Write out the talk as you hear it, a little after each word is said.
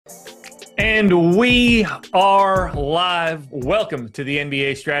And we are live. Welcome to the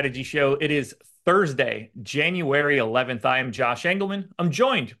NBA Strategy Show. It is Thursday, January 11th. I am Josh Engelman. I'm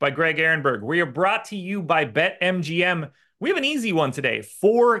joined by Greg Ehrenberg. We are brought to you by BetMGM. We have an easy one today,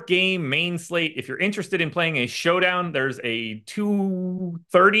 4-game main slate. If you're interested in playing a showdown, there's a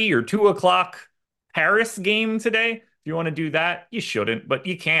 2:30 or 2 o'clock Paris game today. If you want to do that, you shouldn't, but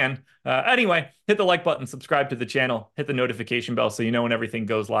you can. Anyway, hit the like button, subscribe to the channel, hit the notification bell so you know when everything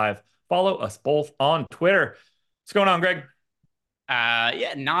goes live. Follow us both on Twitter. What's going on, Greg?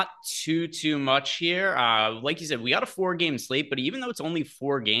 Yeah, not too much here. Like you said, we got a 4-game slate, but even though it's only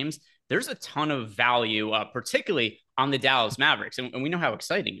 4 games, there's a ton of value, particularly on the Dallas Mavericks. And we know how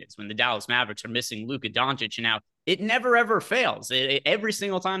exciting it is when the Dallas Mavericks are missing Luka Doncic. And now it never, ever fails. Every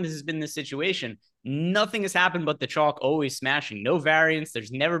single time this has been this situation, nothing has happened but the chalk always smashing. No variance. There's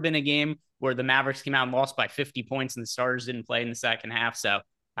never been a game where the Mavericks came out and lost by 50 points and the starters didn't play in the second half. So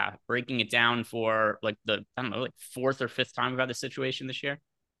breaking it down for like the, I don't know, like 4th or 5th time we've had this situation this year.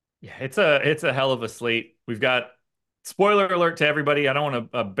 Yeah, it's a hell of a slate. We've got, spoiler alert to everybody, I don't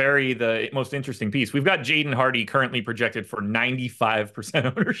want to bury the most interesting piece. We've got Jaden Hardy currently projected for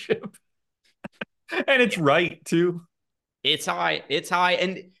 95% ownership. And it's right too. It's high. It's high.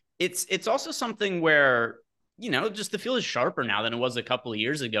 And it's also something where, just the field is sharper now than it was a couple of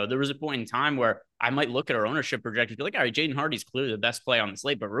years ago. There was a point in time where I might look at our ownership projections, be like, all right, Jaden Hardy's clearly the best play on the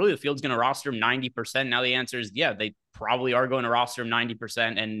slate, but really the field's going to roster him 90%. Now the answer is, yeah, they probably are going to roster him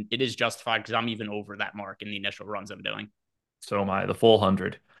 90%. And it is justified because I'm even over that mark in the initial runs I'm doing. So am I, the full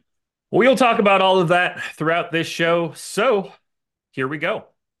 100. We'll talk about all of that throughout this show. So here we go.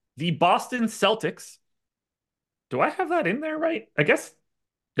 The Boston Celtics. Do I have that in there right? I guess.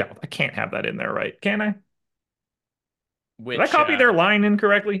 Yeah, I can't have that in there right. Can I? Did I copy their line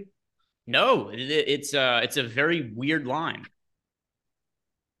incorrectly? No, it's a very weird line.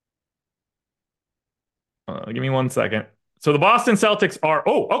 Give me 1 second. So the Boston Celtics are,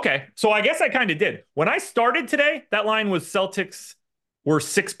 okay. So I guess I kind of did. When I started today, that line was Celtics were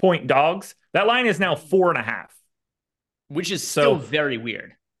 6-point dogs. That line is now 4.5. Which is still very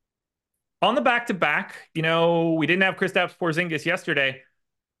weird. On the back-to-back, we didn't have Kristaps Porzingis yesterday.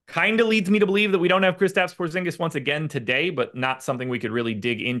 Kind of leads me to believe that we don't have Kristaps Porzingis once again today, but not something we could really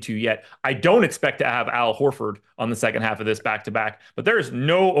dig into yet. I don't expect to have Al Horford on the second half of this back-to-back, but there is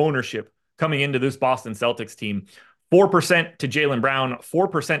no ownership coming into this Boston Celtics team. 4% to Jaylen Brown,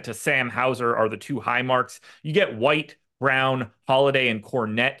 4% to Sam Hauser are the two high marks. You get White, Brown, Holiday, and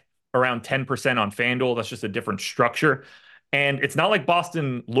Cornette around 10% on FanDuel. That's just a different structure. And it's not like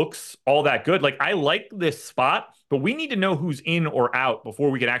Boston looks all that good. Like, I like this spot, but we need to know who's in or out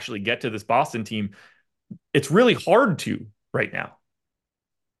before we can actually get to this Boston team. It's really hard to right now.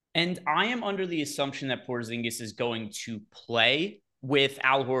 And I am under the assumption that Porzingis is going to play with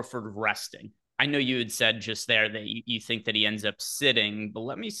Al Horford resting. I know you had said just there that you think that he ends up sitting, but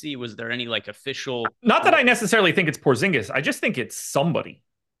let me see. Was there any official? Not that I necessarily think it's Porzingis. I just think it's somebody.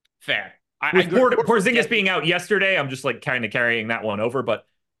 Fair. With Porzingis being out yesterday, I'm just kind of carrying that one over, but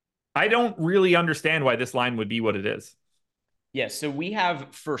I don't really understand why this line would be what it is. Yeah, so we have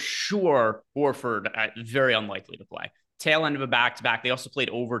for sure Horford very unlikely to play. Tail end of a back-to-back. They also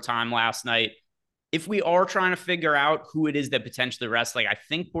played overtime last night. If we are trying to figure out who it is that potentially rests, I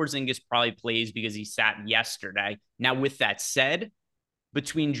think Porzingis probably plays because he sat yesterday. Now, with that said,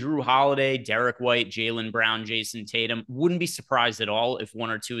 between Jrue Holiday, Derek White, Jaylen Brown, Jason Tatum, wouldn't be surprised at all if one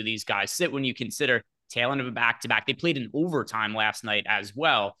or two of these guys sit when you consider tail end of a back-to-back. They played in overtime last night as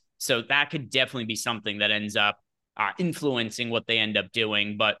well. So that could definitely be something that ends up influencing what they end up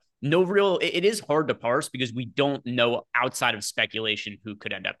doing. But it is hard to parse because we don't know outside of speculation who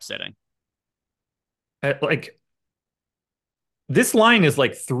could end up sitting. This line is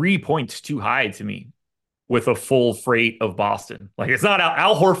 3 points too high to me with a full freight of Boston. It's not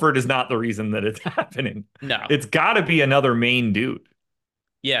Al Horford is not the reason that it's happening. No, it's got to be another main dude.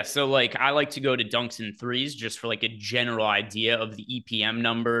 Yeah, so I like to go to dunks and threes just for a general idea of the EPM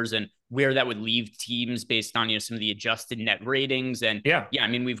numbers and where that would leave teams based on some of the adjusted net ratings. And I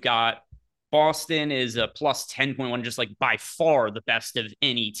mean, we've got Boston is a plus 10.1, just by far the best of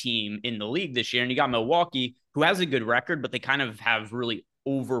any team in the league this year. And you got Milwaukee, who has a good record, but they kind of have really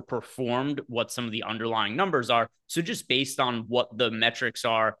overperformed what some of the underlying numbers are. So just based on what the metrics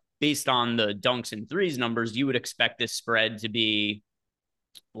are, based on the dunks and threes numbers, you would expect this spread to be,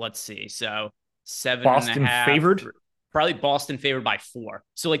 let's see, so 7.5. Boston favored? Probably Boston favored by 4.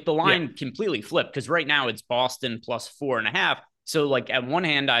 So the line completely flipped because right now it's Boston plus 4.5. So at one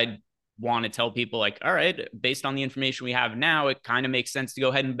hand, I'd want to tell people all right, based on the information we have now, it kind of makes sense to go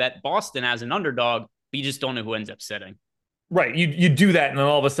ahead and bet Boston as an underdog, but you just don't know who ends up sitting. Right. You do that, and then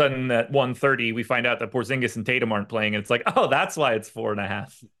all of a sudden at 1:30, we find out that Porzingis and Tatum aren't playing, and it's like, oh, that's why it's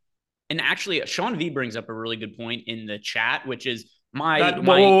 4.5. And actually, Sean V brings up a really good point in the chat, which is my That whoa,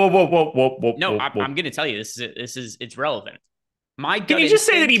 my. whoa, whoa, whoa, whoa, whoa, No, whoa, I'm whoa. going to tell you this is it's relevant. My Can gut you just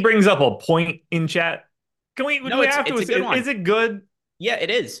say that he instinct. brings up a point in chat? Can we do No, we it's have to? it's a good one. Is it good? Yeah,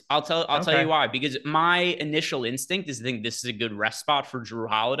 it is. I'll tell you Okay. why. Because my initial instinct is to think this is a good rest spot for Drew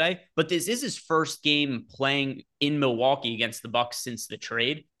Holiday, but this is his first game playing in Milwaukee against the Bucks since the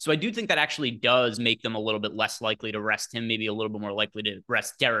trade. So I do think that actually does make them a little bit less likely to rest him, maybe a little bit more likely to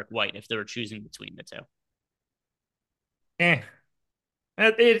rest Derek White if they were choosing between the two. Eh.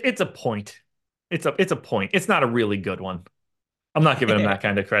 It's a point. It's a point. It's not a really good one. I'm not giving him that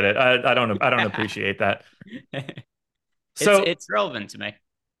kind of credit. I don't appreciate that. it's So it's relevant to me.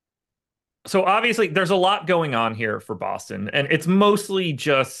 so obviously there's a lot going on here for Boston, and it's mostly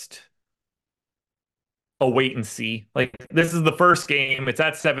just a wait and see. Like this is the first game. It's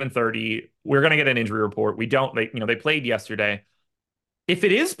at 7:30. We're gonna get an injury report. We don't. They played yesterday. If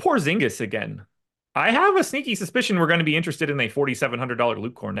it is Porzingis again, I have a sneaky suspicion we're going to be interested in a $4,700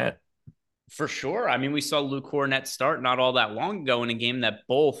 Luke Cornett. For sure. I mean, we saw Luke Cornett start not all that long ago in a game that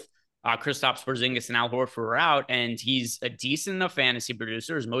both Kristaps Porzingis and Al Horford were out, and he's a decent enough fantasy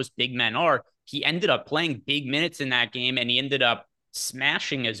producer, as most big men are. He ended up playing big minutes in that game, and he ended up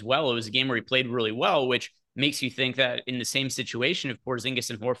smashing as well. It was a game where he played really well, which makes you think that in the same situation, if Porzingis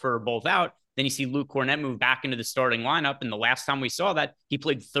and Horford are both out, then you see Luke Cornett move back into the starting lineup. And the last time we saw that, he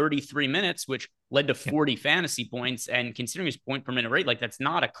played 33 minutes, which led to 40 fantasy points. And considering his point per minute rate, like that's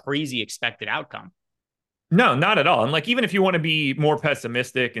not a crazy expected outcome. No, not at all. And like, even if you want to be more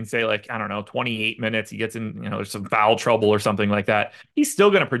pessimistic and say, like, I don't know, 28 minutes, he gets in, there's some foul trouble or something like that, he's still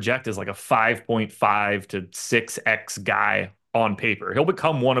going to project as like a 5.5 to 6x guy on paper. He'll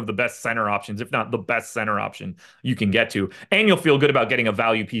become one of the best center options, if not the best center option you can get to. And you'll feel good about getting a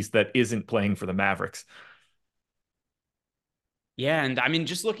value piece that isn't playing for the Mavericks. Yeah, and I mean,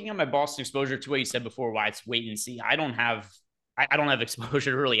 just looking at my Boston exposure to what you said before, why it's wait and see. I don't have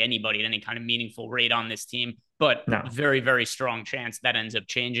exposure to really anybody at any kind of meaningful rate on this team, but No. very, very strong chance that ends up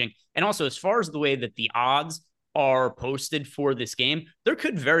changing. And also, as far as the way that the odds are posted for this game, there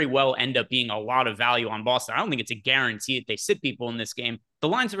could very well end up being a lot of value on Boston. I don't think it's a guarantee that they sit people in this game. The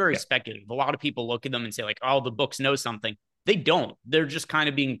lines are very Yeah. speculative. A lot of people look at them and say, like, oh, the books know something. They don't. They're just kind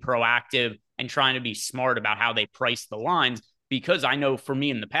of being proactive and trying to be smart about how they price the lines. Because I know for me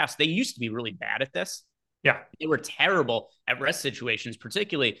in the past, they used to be really bad at this. Yeah. They were terrible at rest situations,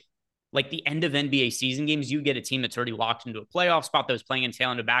 particularly like the end of NBA season games. You get a team that's already locked into a playoff spot that was playing in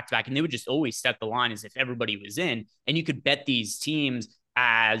tail end of back to back, and they would just always set the line as if everybody was in. And you could bet these teams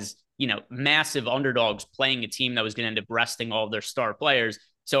as, massive underdogs playing a team that was going to end up resting all of their star players.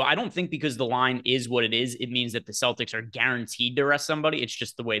 So I don't think because the line is what it is, it means that the Celtics are guaranteed to rest somebody. It's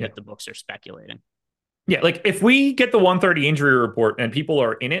just the way Yeah. that the books are speculating. Yeah, like if we get the 130 injury report and people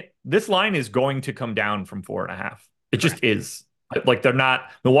are in it, this line is going to come down from 4.5. It just Correct. is. Like they're not,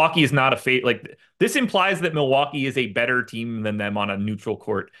 Milwaukee is not a fate. Like this implies that Milwaukee is a better team than them on a neutral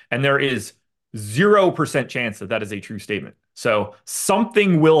court. And there is 0% chance that that is a true statement. So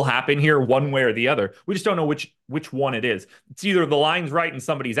something will happen here one way or the other. We just don't know which one it is. It's either the line's right and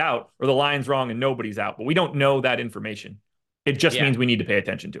somebody's out, or the line's wrong and nobody's out. But we don't know that information. It just Yeah. means we need to pay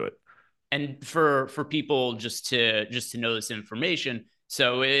attention to it. And for people just to know this information,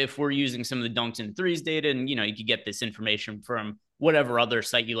 so if we're using some of the dunks and threes data, and you could get this information from whatever other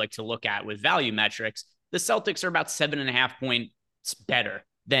site you like to look at with value metrics, the Celtics are about 7.5 points better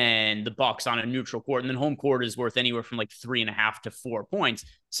than the Bucks on a neutral court, and then home court is worth anywhere from like 3.5 to 4 points.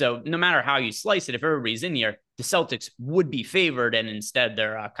 So no matter how you slice it, if everybody's in here, the Celtics would be favored, and instead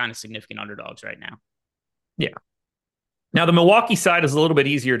they're kind of significant underdogs right now. Yeah. Now, the Milwaukee side is a little bit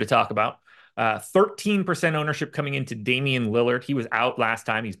easier to talk about. 13% ownership coming into Damian Lillard. He was out last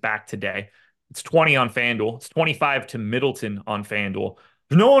time. He's back today. It's 20 on FanDuel. It's 25 to Middleton on FanDuel.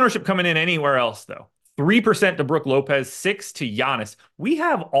 There's no ownership coming in anywhere else, though. 3% to Brook Lopez, 6 to Giannis. We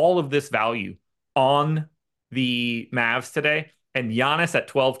have all of this value on the Mavs today, and Giannis at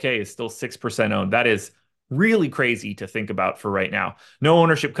 12K is still 6% owned. That is really crazy to think about for right now. No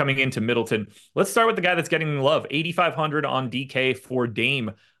ownership coming into Middleton. Let's start with the guy that's getting love. 8,500 on DK for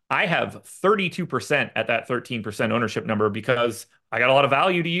Dame. I have 32% at that 13% ownership number because I got a lot of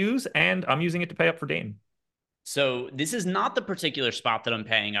value to use and I'm using it to pay up for Dame. So this is not the particular spot that I'm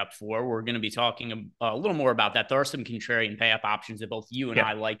paying up for. We're going to be talking a little more about that. There are some contrarian pay up options that both you and Yeah.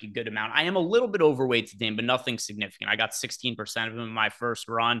 I like a good amount. I am a little bit overweight to Dame, but nothing significant. I got 16% of him in my first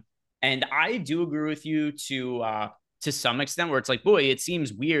run. And I do agree with you to to some extent, where it's like, boy, it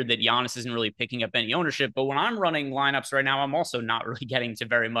seems weird that Giannis isn't really picking up any ownership. But when I'm running lineups right now, I'm also not really getting to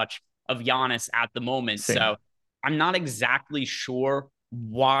very much of Giannis at the moment. Same. So I'm not exactly sure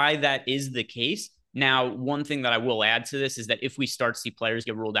why that is the case. Now, one thing that I will add to this is that if we start to see players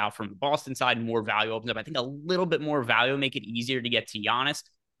get ruled out from the Boston side, more value opens up. I think a little bit more value will make it easier to get to Giannis.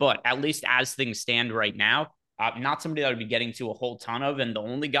 But at least as things stand right now, not somebody that would be getting to a whole ton of. And the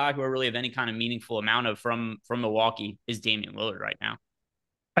only guy who I really have any kind of meaningful amount of from Milwaukee is Damian Lillard right now.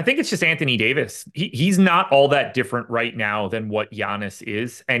 I think it's just Anthony Davis. He's not all that different right now than what Giannis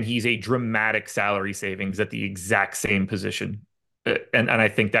is, and he's a dramatic salary savings at the exact same position. And I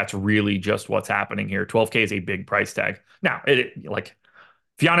think that's really just what's happening here. 12K is a big price tag. Now, like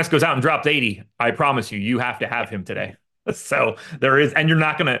if Giannis goes out and drops 80, I promise you have to have him today. So there is, and you're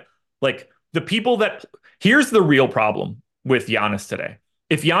not gonna like the people that. Here's the real problem with Giannis today.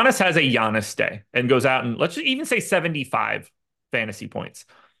 If Giannis has a Giannis day and goes out and let's even say 75 fantasy points,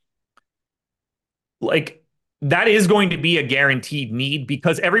 like that is going to be a guaranteed need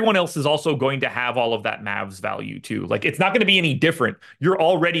because everyone else is also going to have all of that Mavs value too. Like it's not going to be any different. You're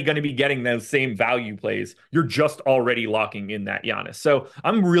already going to be getting those same value plays. You're just already locking in that Giannis. So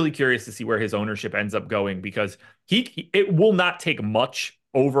I'm really curious to see where his ownership ends up going because it will not take much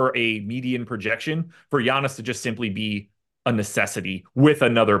over a median projection for Giannis to just simply be a necessity with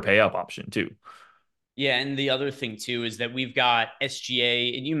another pay up option too. Yeah, and the other thing too is that we've got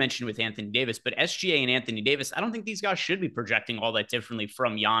SGA, and you mentioned with Anthony Davis, but SGA and Anthony Davis, I don't think these guys should be projecting all that differently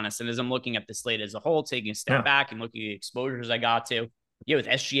from Giannis. And as I'm looking at the slate as a whole, taking a step back and looking at the exposures I got to, yeah, with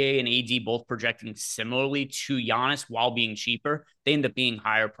SGA and AD both projecting similarly to Giannis while being cheaper, they end up being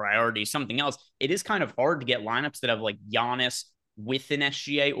higher priority. Something else, it is kind of hard to get lineups that have like Giannis with an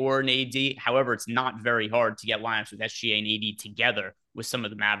SGA or an AD. However, it's not very hard to get lineups with SGA and AD together with some of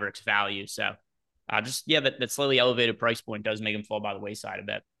the Mavericks value. So that slightly elevated price point does make him fall by the wayside a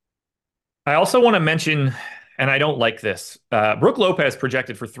bit. I also want to mention, and I don't like this, Brook Lopez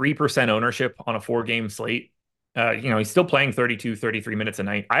projected for 3% ownership on a 4-game slate. He's still playing 32, 33 minutes a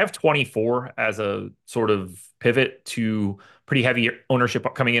night. I have 24 as a sort of pivot to pretty heavy ownership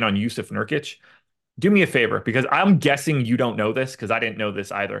coming in on Yusuf Nurkic. Do me a favor, because I'm guessing you don't know this, because I didn't know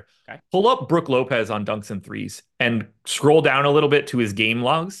this either. Okay. Pull up Brook Lopez on dunks and threes and scroll down a little bit to his game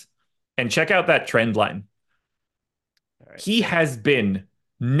logs and check out that trend line. Right. He has been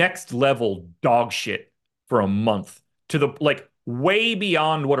next level dog shit for a month to the like way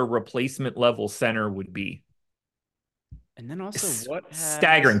beyond what a replacement level center would be. And then also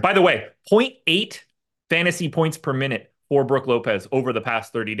staggering. By the way, 0.8 fantasy points per minute for Brook Lopez over the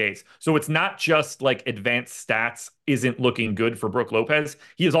past 30 days. So it's not just like advanced stats isn't looking good for Brook Lopez.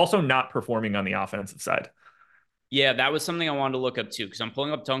 He is also not performing on the offensive side. Yeah, that was something I wanted to look up too, because I'm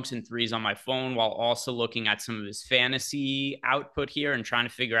pulling up dunks and threes on my phone while also looking at some of his fantasy output here and trying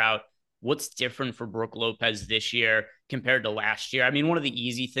to figure out what's different for Brook Lopez this year compared to last year. I mean, one of the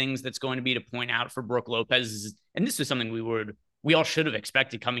easy things that's going to be to point out for Brook Lopez is, and this was something we all should have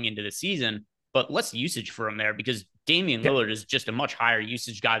expected coming into the season, but less usage for him there because Damian Lillard is just a much higher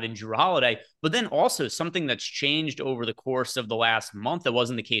usage guy than Jrue Holiday. But then also something that's changed over the course of the last month that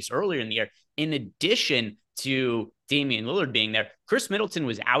wasn't the case earlier in the year. In addition to Damian Lillard being there, Chris Middleton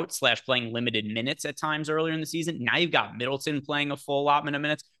was out / playing limited minutes at times earlier in the season. Now you've got Middleton playing a full allotment of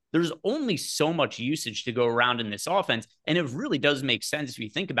minutes. There's only so much usage to go around in this offense. And it really does make sense if you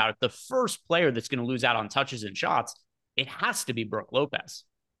think about it. The first player that's going to lose out on touches and shots, it has to be Brook Lopez.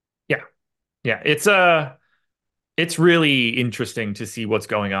 Yeah. Yeah. It's really interesting to see what's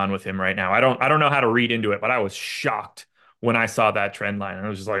going on with him right now. I don't know how to read into it, but I was shocked when I saw that trend line. I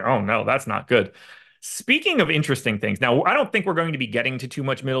was just like, oh no, that's not good. Speaking of interesting things, now I don't think we're going to be getting to too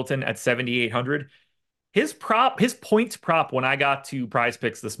much Middleton at 7,800. His points prop when I got to Prize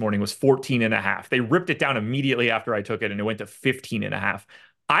Picks this morning was 14.5. They ripped it down immediately after I took it and it went to 15.5.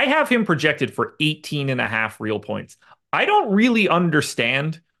 I have him projected for 18.5 real points. I don't really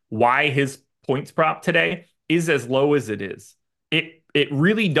understand why his points prop today is as low as it is. It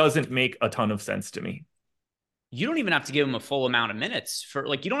really doesn't make a ton of sense to me. You don't even have to give him a full amount of minutes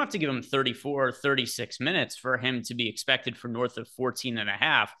you don't have to give him 34 or 36 minutes for him to be expected for north of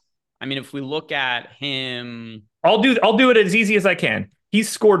 14.5. I mean, if we look at him, I'll do it as easy as I can. He's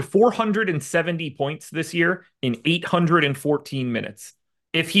scored 470 points this year in 814 minutes.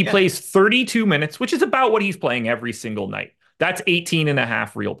 If he plays 32 minutes, which is about what he's playing every single night, that's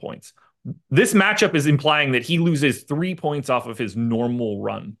 18.5 real points. This matchup is implying that he loses 3 points off of his normal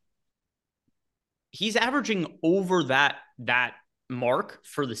run. He's averaging over that mark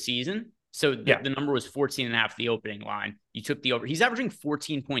for the season So Yeah. the number was 14 and a half, the opening line. You took the over. He's averaging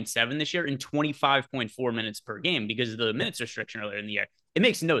 14.7 this year in 25.4 minutes per game because of the Yeah. minutes restriction earlier in the year. It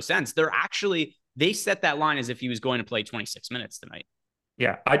makes no sense. They set that line as if he was going to play 26 minutes tonight.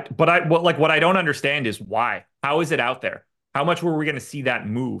 Yeah. What I don't understand is why. How is it out there? How much were we going to see that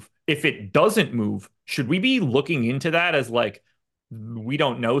move? If it doesn't move, should we be looking into that as like we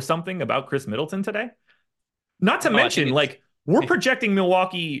don't know something about Chris Middleton today? Not to No, I think mention, it's like, we're projecting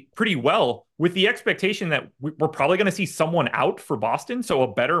Milwaukee pretty well with the expectation that we're probably going to see someone out for Boston. So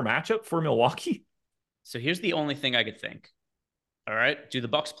a better matchup for Milwaukee. so here's the only thing I could think. All right. Do the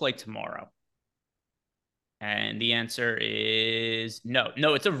Bucks play tomorrow? And the answer is no.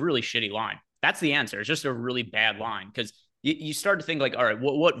 No, it's a really shitty line. That's the answer. It's just a really bad line because you start to think like, all right,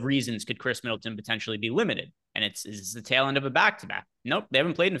 what reasons could Chris Middleton potentially be limited? And it's the tail end of a back-to-back. Nope, they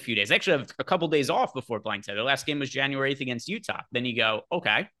haven't played in a few days. They actually have a couple of days off before playing today. Their last game was January 8th against Utah. Then you go,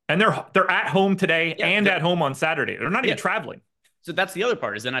 okay. And they're at home today Yeah, and at home on Saturday. They're not yeah. even traveling. So that's the other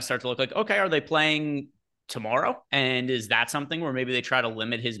part is then I start to look like, okay, are they playing tomorrow? And is that something where maybe they try to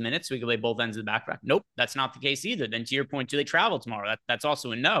limit his minutes so we can play both ends of the back? Nope, that's not the case either. Then to your point, do they travel tomorrow? That's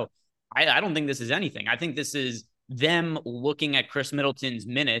also a no. I don't think this is anything. I think this is them looking at Chris Middleton's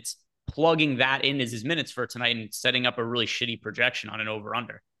minutes, plugging that in as his minutes for tonight and setting up a really shitty projection on an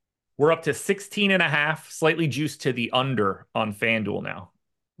over-under. We're up to 16 and a half, slightly juiced to the under on FanDuel now.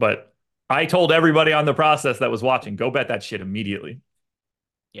 But I told everybody on the process that was watching, go bet that shit immediately.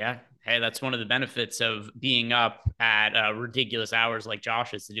 Yeah. Hey, that's one of the benefits of being up at ridiculous hours like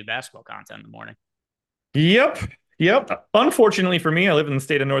Josh is to do basketball content in the morning. Yep. Yep. Unfortunately for me, I live in the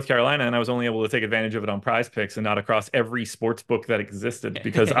state of North Carolina and I was only able to take advantage of it on Prize Picks and not across every sports book that existed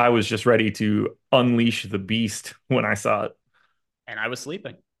because I was just ready to unleash the beast when I saw it. And I was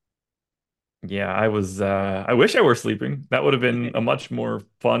sleeping. Yeah, I wish I were sleeping. That would have been a much more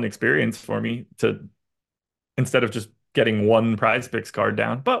fun experience for me to instead of just getting one Prize Picks card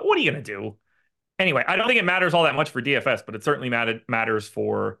down. But what are you gonna do? Anyway, I don't think it matters all that much for DFS, but it certainly matters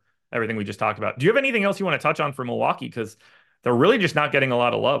for everything we just talked about. Do you have anything else you want to touch on for Milwaukee? Because they're really just not getting a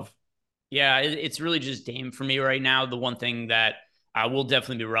lot of love. Yeah, it's really just Dame for me right now. The one thing that will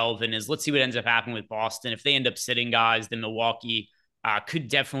definitely be relevant is let's see what ends up happening with Boston. If they end up sitting guys, then Milwaukee could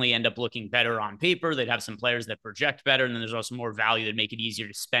definitely end up looking better on paper. They'd have some players that project better, and then there's also more value that make it easier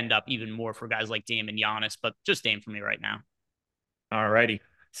to spend up even more for guys like Dame and Giannis. But just Dame for me right now. All righty.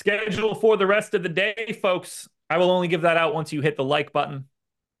 Schedule for the rest of the day, folks. I will only give that out once you hit the like button.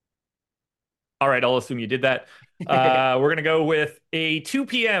 All right, I'll assume you did that. We're going to go with a 2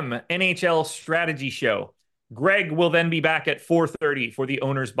 p.m. NHL strategy show. Greg will then be back at 4:30 for the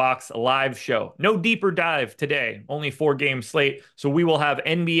Owner's Box live show. No deeper dive today, only 4-game slate. So we will have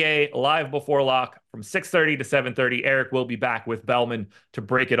NBA live before lock from 6:30 to 7:30. Eric will be back with Bellman to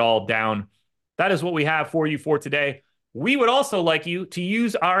break it all down. That is what we have for you for today. We would also like you to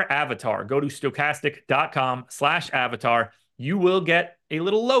use our avatar. Go to stokastic.com/avatar. You will get a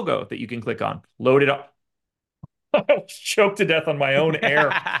little logo that you can click on. Load it up. I was choked to death on my own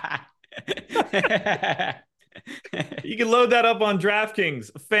air. You can load that up on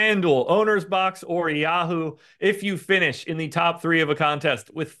DraftKings, FanDuel, Owner's Box, or Yahoo. If you finish in the top 3 of a contest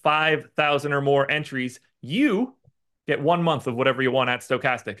with 5,000 or more entries, you get 1 month of whatever you want at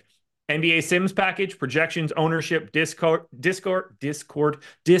Stokastic. NBA Sims package, projections, ownership, Discord. Dude,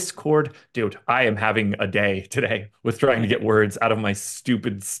 I am having a day today with trying to get words out of my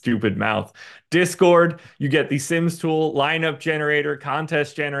stupid mouth. Discord, you get the Sims tool, lineup generator,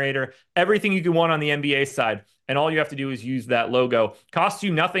 contest generator, everything you can want on the NBA side. And all you have to do is use that logo. Costs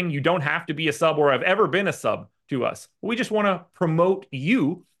you nothing. You don't have to be a sub or have ever been a sub to us. We just want to promote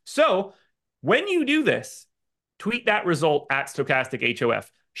you. So when you do this, tweet that result at Stokastic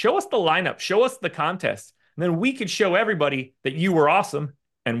HOF. Show us the lineup, show us the contest, and then we could show everybody that you were awesome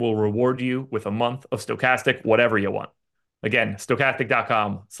and we'll reward you with a month of Stokastic, whatever you want. Again,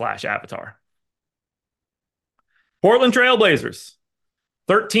 stokastic.com/avatar. Portland Trailblazers,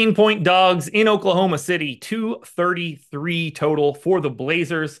 13-point dogs in Oklahoma City, 233 total for the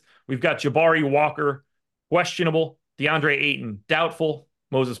Blazers. We've got Jabari Walker, questionable, DeAndre Ayton, doubtful,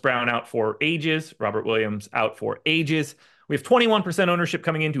 Moses Brown out for ages, Robert Williams out for ages. We have 21% ownership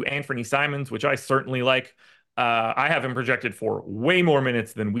coming into Anthony Simons, which I certainly like. I have him projected for way more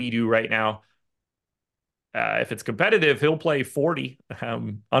minutes than we do right now. If it's competitive, he'll play 40.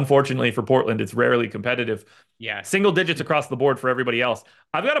 Unfortunately for Portland, it's rarely competitive. Yeah. Single digits across the board for everybody else.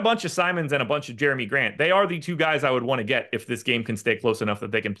 I've got a bunch of Simons and a bunch of Jeremy Grant. They are the 2 guys I would want to get if this game can stay close enough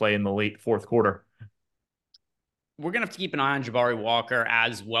that they can play in the late 4th quarter. We're going to have to keep an eye on Jabari Walker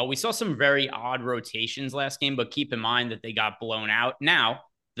as well. We saw some very odd rotations last game, but keep in mind that they got blown out. Now,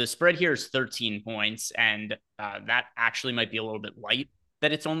 The spread here is 13 points, and that actually might be a little bit light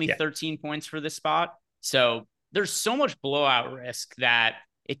that it's only Yeah. 13 points for this spot. So there's so much blowout risk that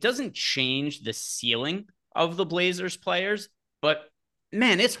it doesn't change the ceiling of the Blazers players. But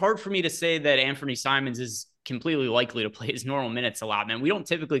man, it's hard for me to say that Anthony Simons is completely likely to play his normal minutes a lot, man. We don't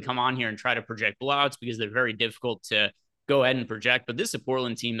typically come on here and try to project blowouts because they're very difficult to go ahead and project. But this is a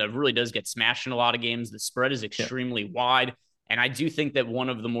Portland team that really does get smashed in a lot of games. The spread is Yeah. extremely wide. And I do think that one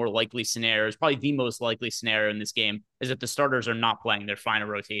of the more likely scenarios, probably the most likely scenario in this game, is that the starters are not playing their final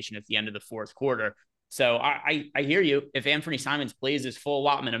rotation at the end of the fourth quarter. So I hear you. If Anthony Simons plays his full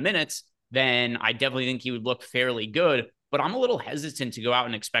allotment of minutes, then I definitely think he would look fairly good. But I'm a little hesitant to go out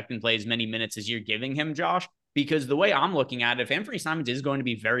and expect him to play as many minutes as you're giving him, Josh, because the way I'm looking at it, if Anthony Simons is going to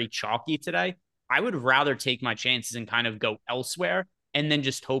be very chalky today, I would rather take my chances and kind of go elsewhere and then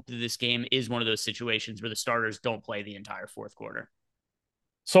just hope that this game is one of those situations where the starters don't play the entire fourth quarter.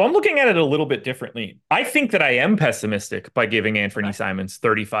 So I'm looking at it a little bit differently. I think that I am pessimistic by giving Anthony Okay. Simons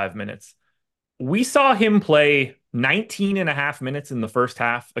 35 minutes. We saw him play 19 and a half minutes in the first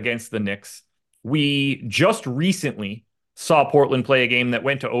half against the Knicks. We just recently saw Portland play a game that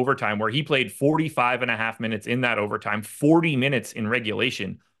went to overtime where he played 45 and a half minutes in that overtime, 40 minutes in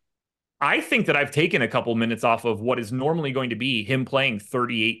regulation. I think that I've taken a couple minutes off of what is normally going to be him playing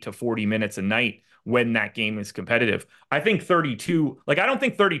 38 to 40 minutes a night when that game is competitive. I think 32, like, I don't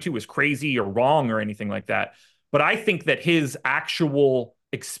think 32 is crazy or wrong or anything like that. But I think that his actual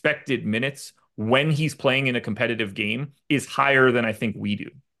expected minutes when he's playing in a competitive game is higher than I think we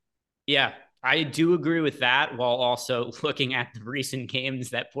do. Yeah, I do agree with that while also looking at the recent games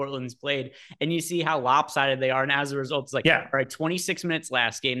that Portland's played. And you see how lopsided they are. And as a result, it's like, Yeah. all right, 26 minutes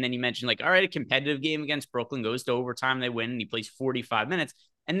last game. Then you mentioned, like, all right, a competitive game against Brooklyn goes to overtime. They win and he plays 45 minutes.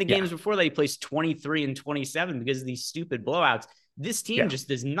 And the Yeah. games before that, he plays 23 and 27 because of these stupid blowouts. This team Yeah. just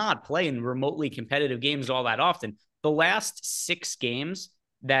does not play in remotely competitive games all that often. The last 6 games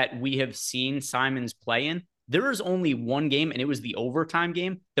that we have seen Simons play in, there was only one game, and it was the overtime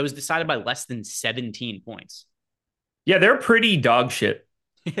game that was decided by less than 17 points. Yeah. They're pretty dog shit.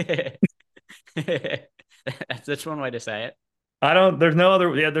 That's one way to say it. I don't, there's no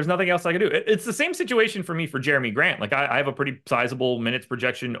other, yeah, there's nothing else I can do. It's the same situation for me for Jeremy Grant. Like I have a pretty sizable minutes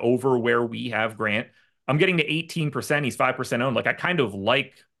projection over where we have Grant. I'm getting to 18%. He's 5% owned. Like I kind of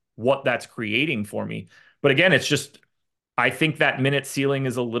like what that's creating for me. But again, it's just, I think that minute ceiling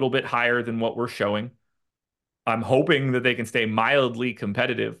is a little bit higher than what we're showing. I'm hoping that they can stay mildly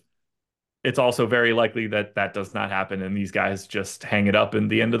competitive. It's also very likely that that does not happen and these guys just hang it up in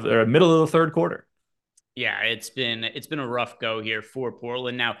the end of the middle of the third quarter. Yeah, it's been a rough go here for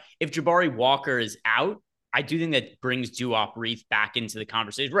Portland. Now, if Jabari Walker is out, I do think that brings Duop Reith back into the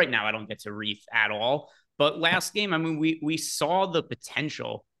conversation. Right now, I don't get to Reith at all. But last game, I mean, we saw the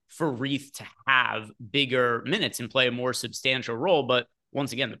potential for Reith to have bigger minutes and play a more substantial role. But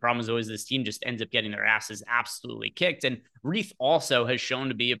once again, the problem is always this team just ends up getting their asses absolutely kicked. And Reith also has shown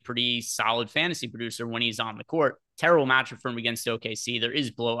to be a pretty solid fantasy producer when he's on the court. Terrible matchup for him against OKC. There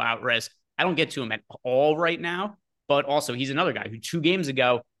is blowout risk. I don't get to him at all right now, but also he's another guy who 2 games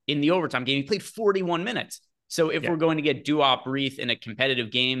ago in the overtime game, he played 41 minutes. So if we're going to get Duop Reith in a competitive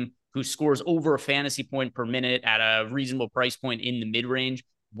game who scores over a fantasy point per minute at a reasonable price point in the mid-range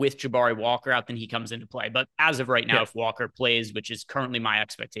with Jabari Walker out, then he comes into play. But as of right now, if Walker plays, which is currently my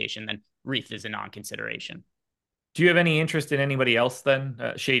expectation, then Reith is a non-consideration. Do you have any interest in anybody else then?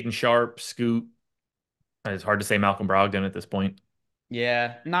 Shaden Sharp, Scoot. It's hard to say Malcolm Brogdon at this point.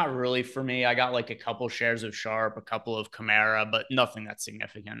 Yeah, not really for me. I got like a couple shares of Sharp, a couple of Kamara, but nothing that's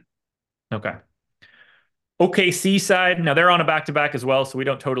significant. Okay. OKC side, now they're on a back-to-back as well, so we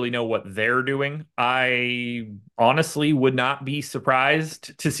don't totally know what they're doing. I honestly would not be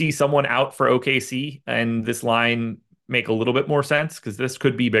surprised to see someone out for OKC and this line make a little bit more sense because this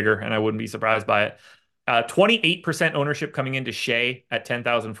could be bigger and I wouldn't be surprised by it. 28% ownership coming into Shea at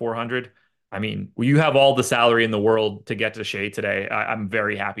 10,400. I mean, you have all the salary in the world to get to Shea today. I'm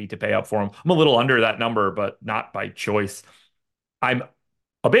very happy to pay up for him. I'm a little under that number, but not by choice. I'm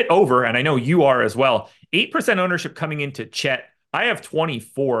a bit over, and I know you are as well. 8% ownership coming into Chet. I have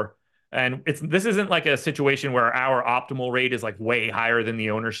 24. And this isn't like a situation where our optimal rate is like way higher than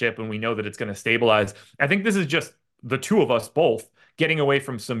the ownership, and we know that it's going to stabilize. I think this is just the two of us both getting away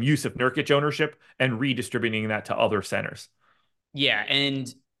from some Yusuf Nurkic ownership and redistributing that to other centers. Yeah,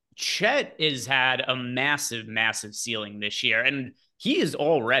 and Chet has had a massive, massive ceiling this year, and he is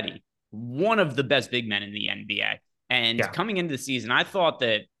already one of the best big men in the NBA. And coming into the season, I thought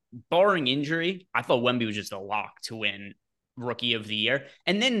that barring injury, I thought Wemby was just a lock to win Rookie of the Year.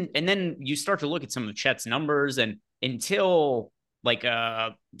 And then you start to look at some of Chet's numbers, and until like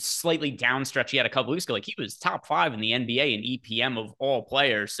a slightly down stretch he had a couple weeks ago. Like he was top 5 in the NBA in EPM of all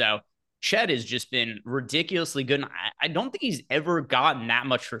players. So Chet has just been ridiculously good. And I don't think he's ever gotten that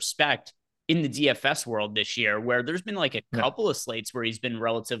much respect in the DFS world this year, where there's been like a No. couple of slates where he's been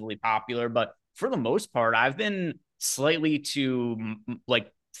relatively popular. But for the most part, I've been slightly to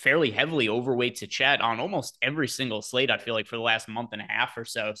like fairly heavily overweight to Chet on almost every single slate, I feel like, for the last month and a half or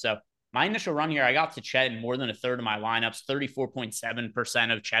so. So my initial run here, I got to Chet in more than a third of my lineups,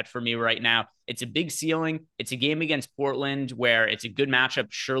 34.7% of Chet for me right now. It's a big ceiling. It's a game against Portland where it's a good matchup.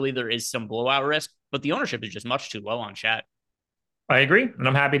 Surely there is some blowout risk, but the ownership is just much too low on Chet. I agree, and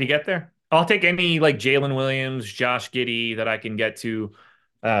I'm happy to get there. I'll take any like Jalen Williams, Josh Giddey that I can get to.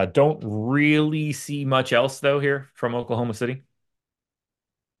 Don't really see much else though here from Oklahoma City.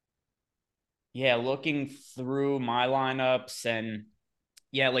 Yeah, looking through my lineups and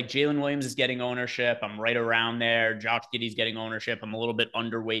yeah, like Jalen Williams is getting ownership. I'm right around there. Josh Giddey's getting ownership. I'm a little bit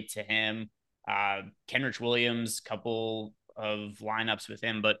underweight to him. Kenrich Williams, couple of lineups with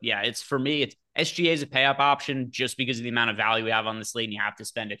him. But yeah, it's for me, it's SGA is a pay up option just because of the amount of value we have on this slate and you have to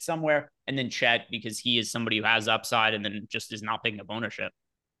spend it somewhere. And then Chet because he is somebody who has upside and then just is not picking up ownership.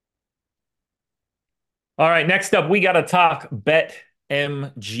 All right, next up, we got to talk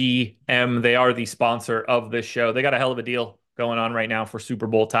BetMGM. They are the sponsor of this show. They got a hell of a deal going on right now for Super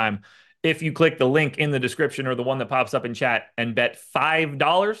Bowl time. If you click the link in the description or the one that pops up in chat and bet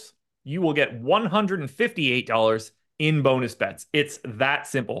 $5, you will get $158 in bonus bets. It's that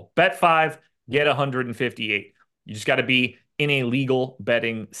simple. Bet 5, get 158. You just got to be in a legal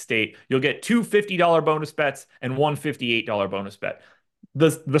betting state. You'll get two $50 bonus bets and one $58 bonus bet.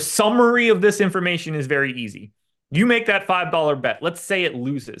 The summary of this information is very easy. You make that $5 bet. Let's say it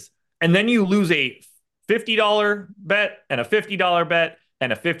loses. And then you lose a $50 bet and a $50 bet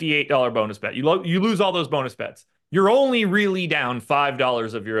and a $58 bonus bet. You lose all those bonus bets. You're only really down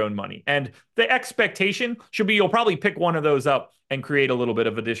 $5 of your own money. And the expectation should be you'll probably pick one of those up and create a little bit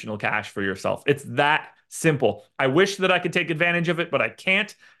of additional cash for yourself. It's that simple. I wish that I could take advantage of it, but I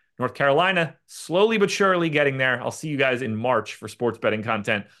can't. North Carolina, slowly but surely getting there. I'll see you guys in March for sports betting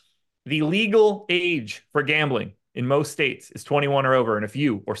content. The legal age for gambling in most states is 21 or over. And if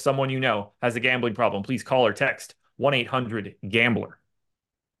you or someone you know has a gambling problem, please call or text 1-800-GAMBLER.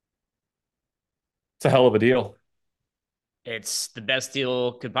 It's a hell of a deal. It's the best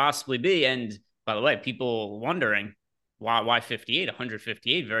deal could possibly be. And by the way, people wondering why 58,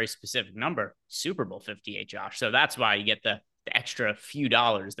 158, very specific number, Super Bowl 58, Josh. So that's why you get the extra few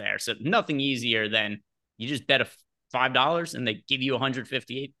dollars there. So nothing easier than you just bet a $5 and they give you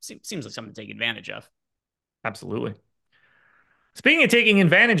 158. Seems like something to take advantage of. Absolutely. Speaking of taking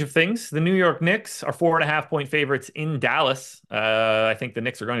advantage of things, the New York Knicks are 4.5-point favorites in Dallas. I think the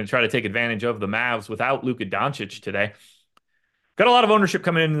Knicks are going to try to take advantage of the Mavs without Luka Doncic today. Got a lot of ownership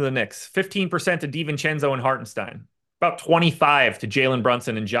coming into the Knicks. 15% to DiVincenzo and Hartenstein. About 25 to Jalen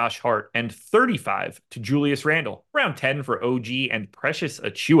Brunson and Josh Hart, and 35 to Julius Randle. Around 10 for OG and Precious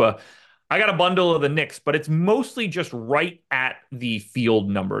Achiuwa. I got a bundle of the Knicks, but it's mostly just right at the field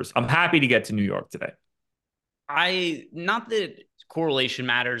numbers. I'm happy to get to New York today. Not that correlation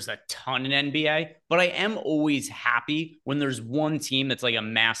matters a ton in NBA, but I am always happy when there's one team that's like a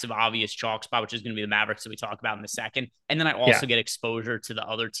massive, obvious chalk spot, which is going to be the Mavericks that we talk about in a second. And then I also get exposure to the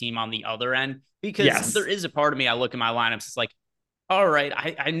other team on the other end because there is a part of me, I look at my lineups, it's like, all right,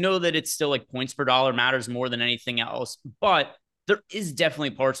 I know that it's still like points per dollar matters more than anything else, but there is definitely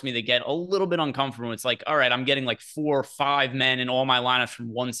parts of me that get a little bit uncomfortable. It's like, all right, I'm getting like 4 or 5 men in all my lineups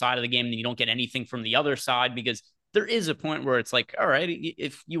from one side of the game, and you don't get anything from the other side because there is a point where it's like, all right,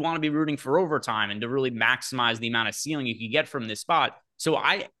 if you want to be rooting for overtime and to really maximize the amount of ceiling you can get from this spot. So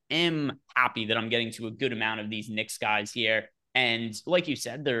I am happy that I'm getting to a good amount of these Knicks guys here. And like you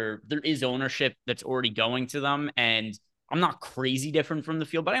said, there is ownership that's already going to them. And I'm not crazy different from the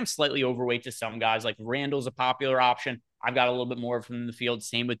field, but I am slightly overweight to some guys. Like Randall's a popular option. I've got a little bit more from the field.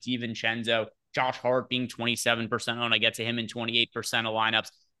 Same with DiVincenzo. Josh Hart being 27% owned. I get to him in 28% of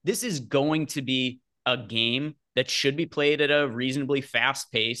lineups. This is going to be a game that should be played at a reasonably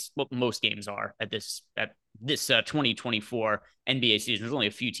fast pace. Well, most games are at this 2024 NBA season. There's only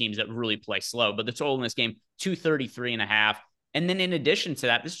a few teams that really play slow, but the total in this game, 233.5. And then in addition to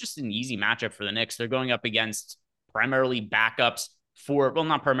that, this is just an easy matchup for the Knicks. They're going up against primarily backups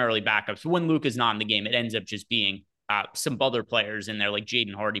not primarily backups. When Luke is not in the game, it ends up just being some other players in there, like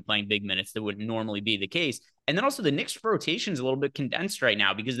Jaden Hardy playing big minutes that wouldn't normally be the case. And then also the Knicks rotation is a little bit condensed right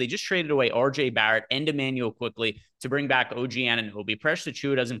now because they just traded away RJ Barrett and Emmanuel Quickly to bring back OG Anunoby. Precious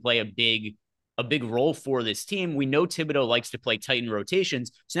Achiuwa doesn't play a a big role for this team. We know Thibodeau likes to play tight in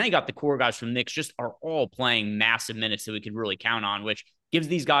rotations. So now you got the core guys from the Knicks just are all playing massive minutes that we could really count on, which gives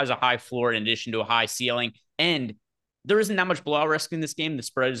these guys a high floor in addition to a high ceiling. And there isn't that much blowout risk in this game. The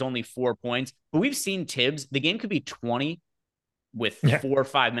spread is only 4 points, but we've seen Tibbs. The game could be 20 with Yeah. 4 or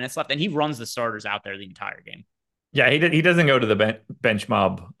 5 minutes left, and he runs the starters out there the entire game. Yeah, he doesn't go to the bench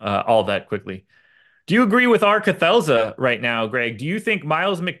mob all that quickly. Do you agree with our Cathelza right now, Greg? Do you think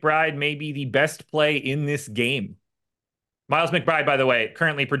Miles McBride may be the best play in this game? Miles McBride, by the way,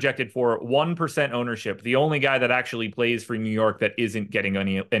 currently projected for 1% ownership. The only guy that actually plays for New York that isn't getting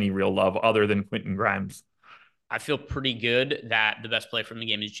any real love other than Quentin Grimes. I feel pretty good that the best play from the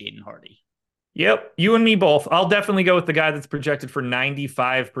game is Jaden Hardy. Yep, you and me both. I'll definitely go with the guy that's projected for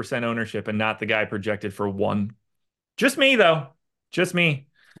 95% ownership and not the guy projected for 1. Just me, though. Just me.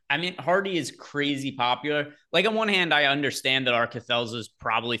 I mean, Hardy is crazy popular. Like, on one hand, I understand that Arcathelza is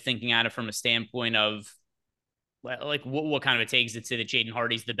probably thinking at it from a standpoint of, like, what kind of it takes to say that Jaden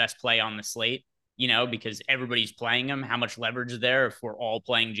Hardy's the best play on the slate, because everybody's playing him. How much leverage is there if we're all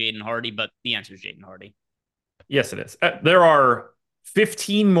playing Jaden Hardy? But the answer is Jaden Hardy. Yes, it is. There are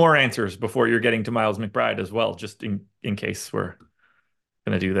 15 more answers before you're getting to Miles McBride as well, just in case we're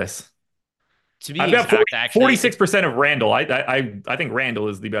going to do this. To be I've exact, got actually, 46% of Randall. I think Randall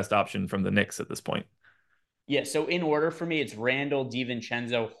is the best option from the Knicks at this point. Yeah, so in order for me, it's Randall,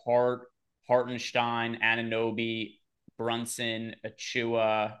 DiVincenzo, Hart, Hartenstein, Anunoby, Brunson,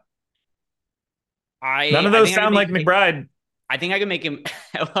 Achua. None of those sound like McBride. I think I can make him.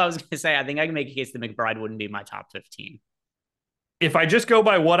 Well, I was going to say, I think I can make a case that McBride wouldn't be my top 15. If I just go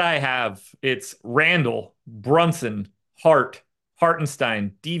by what I have, it's Randall, Brunson, Hart,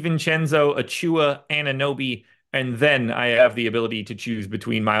 Hartenstein, DiVincenzo, Achua, Anunoby, and then I have the ability to choose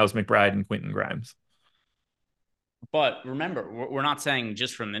between Miles McBride and Quentin Grimes. But remember, we're not saying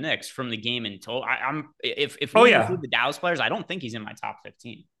just from the Knicks, from the game in total. If we include the Dallas players, I don't think he's in my top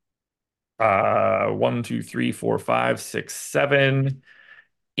 15. 1, 2, 3, 4, 5, 6, 7,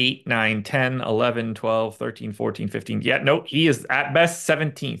 8, 9, 10, 11, 12, 13, 14, 15. Yeah, no, he is at best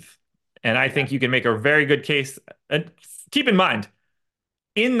 17th. And I think you can make a very good case. And keep in mind,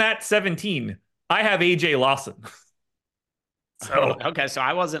 in that 17, I have AJ Lawson. Okay, so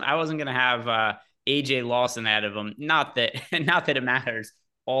I wasn't gonna have AJ Lawson out of him. Not that it matters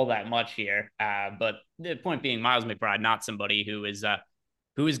all that much here. But the point being, Miles McBride, not somebody who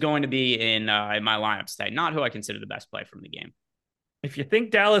is going to be in my lineup today. Not who I consider the best play from the game. If you think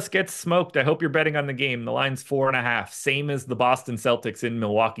Dallas gets smoked, I hope you're betting on the game. The line's 4.5, same as the Boston Celtics in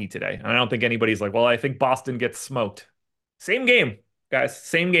Milwaukee today. And I don't think anybody's like, well, I think Boston gets smoked. Same game, guys.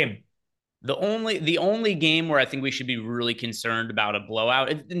 Same game. The only game where I think we should be really concerned about a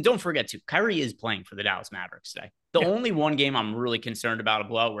blowout, and don't forget too, Kyrie is playing for the Dallas Mavericks today. The only one game I'm really concerned about a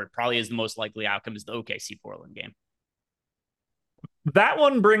blowout, where it probably is the most likely outcome, is the OKC Portland game. That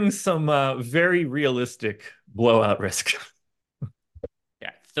one brings some very realistic blowout risk.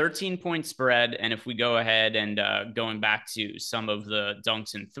 Yeah, 13-point spread. And if we go ahead and going back to some of the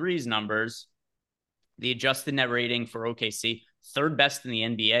dunks and threes numbers, the adjusted net rating for OKC, third best in the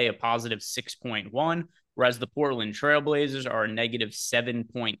NBA, a positive 6.1, whereas the Portland Trailblazers are a negative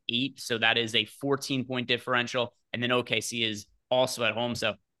 7.8. So that is a 14-point differential. And then OKC is also at home.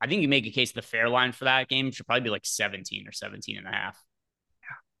 So I think you make a case the fair line for that game should probably be like 17 or 17 and a half.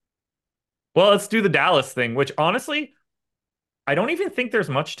 Well, let's do the Dallas thing, which honestly, I don't even think there's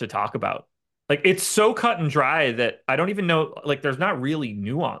much to talk about. Like, it's so cut and dry that I don't even know, like, there's not really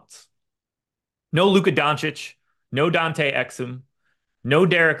nuance. No Luka Doncic, no Dante Exum, no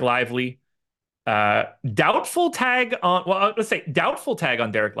Derek Lively. Doubtful tag on, well, let's say doubtful tag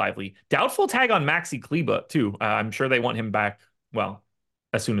on Derek Lively. Doubtful tag on Maxi Kleba, too. I'm sure they want him back, well,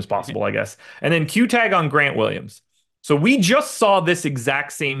 as soon as possible, I guess. And then Q tag on Grant Williams. So we just saw this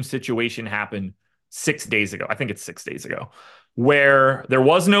exact same situation happen 6 days ago. I think it's 6 days ago, where there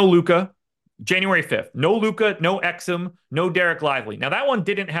was no Luka. January 5th. No Luka, no Exum, no Derek Lively. Now, that one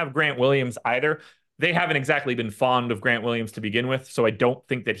didn't have Grant Williams either. They haven't exactly been fond of Grant Williams to begin with, so I don't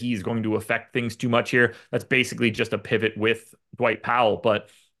think that he's going to affect things too much here. That's basically just a pivot with Dwight Powell. But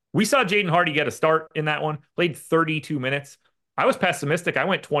we saw Jaden Hardy get a start in that one, played 32 minutes. I was pessimistic. I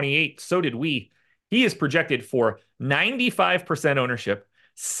went 28. So did we. He is projected for 95% ownership,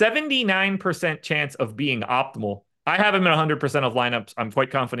 79% chance of being optimal. I have him in 100% of lineups. I'm quite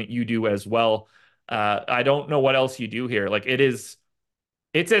confident you do as well. I don't know what else you do here. Like, it's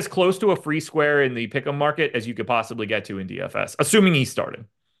as close to a free square in the pick'em market as you could possibly get to in DFS, assuming he's starting.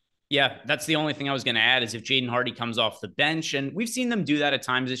 Yeah, that's the only thing I was going to add is if Jaden Hardy comes off the bench, and we've seen them do that at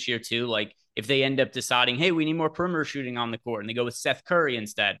times this year too. Like, if they end up deciding, hey, we need more perimeter shooting on the court, and they go with Seth Curry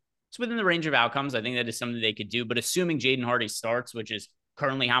instead, it's within the range of outcomes. I think that is something they could do. But assuming Jaden Hardy starts, which is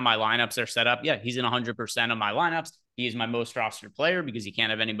currently how my lineups are set up, yeah, he's in 100% of my lineups. He is my most rostered player because you can't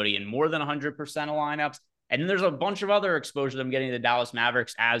have anybody in more than 100% of lineups. And then there's a bunch of other exposure that I'm getting to the Dallas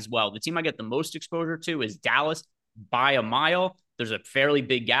Mavericks as well. The team I get the most exposure to is Dallas by a mile. There's a fairly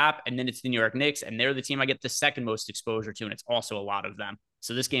big gap. And then it's the New York Knicks, and they're the team I get the second most exposure to, and it's also a lot of them.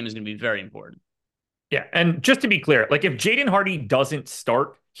 So this game is going to be very important. Yeah, and just to be clear, like if Jaden Hardy doesn't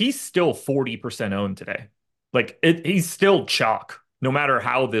start, he's still 40% owned today. He's still chalk, no matter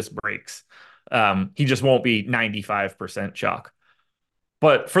how this breaks. He just won't be 95% chalk.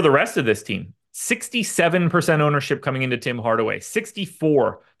 But for the rest of this team, 67% ownership coming into Tim Hardaway,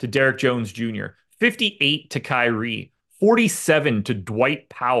 64 to Derek Jones Jr., 58 to Kyrie, 47 to Dwight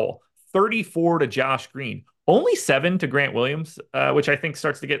Powell, 34 to Josh Green, only 7 to Grant Williams, which I think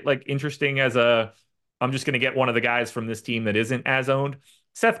starts to get like interesting as I'm just going to get one of the guys from this team that isn't as owned.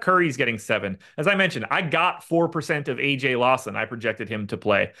 Seth Curry's getting 7. As I mentioned, I got 4% of AJ Lawson. I projected him to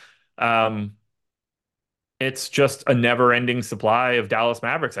play. It's just a never-ending supply of Dallas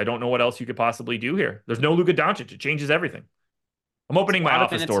Mavericks. I don't know what else you could possibly do here. There's no Luka Doncic. It changes everything. I'm opening my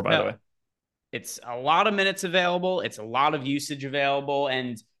office door, by the way. It's a lot of minutes available. It's a lot of usage available.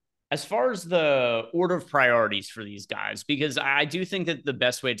 And as far as the order of priorities for these guys, because I do think that the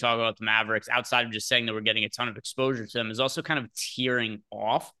best way to talk about the Mavericks, outside of just saying that we're getting a ton of exposure to them, is also kind of tearing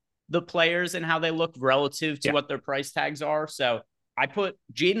off the players and how they look relative to what their price tags are. So I put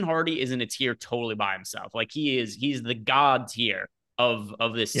Jaden Hardy is in a tier totally by himself. Like he's the god tier of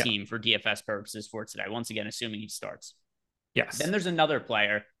this team for DFS purposes for today. Once again, assuming he starts. Yes. Then there's another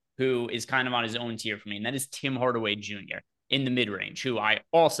player who is kind of on his own tier for me, and that is Tim Hardaway Jr. in the mid-range, who I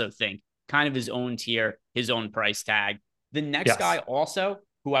also think kind of his own tier, his own price tag. The next guy also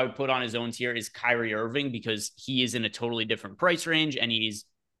who I would put on his own tier is Kyrie Irving, because he is in a totally different price range, and he's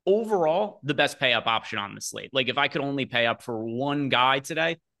overall the best pay up option on the slate. Like if I could only pay up for one guy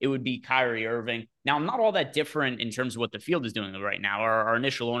today, it would be Kyrie Irving. Now, I'm not all that different in terms of what the field is doing right now. Our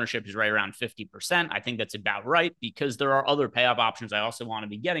initial ownership is right around 50%. I think that's about right, because there are other pay up options I also want to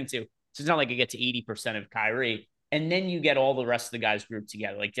be getting to. So it's not like I get to 80% of Kyrie. And then you get all the rest of the guys grouped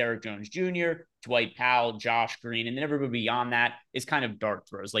together, like Derek Jones Jr., Dwight Powell, Josh Green, and then everybody beyond that is kind of dart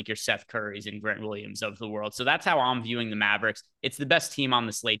throws, like your Seth Currys and Grant Williams of the world. So that's how I'm viewing the Mavericks. It's the best team on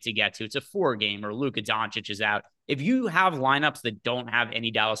the slate to get to. It's a 4-gamer. Luka Doncic is out. If you have lineups that don't have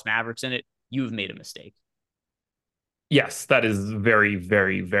any Dallas Mavericks in it, you've made a mistake. Yes, that is very,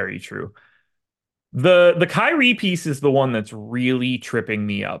 very, very true. The Kyrie piece is the one that's really tripping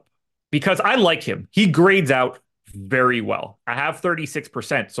me up, because I like him. He grades out very well. I have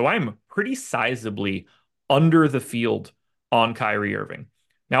 36%, so I'm pretty sizably under the field on Kyrie Irving.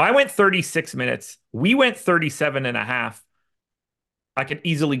 Now, I went 36 minutes. We went 37 and a half. I could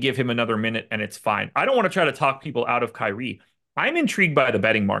easily give him another minute and it's fine. I don't want to try to talk people out of Kyrie. I'm intrigued by the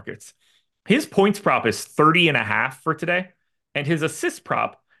betting markets. His points prop is 30 and a half for today, and his assist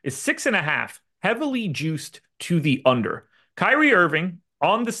prop is 6.5, heavily juiced to the under. Kyrie Irving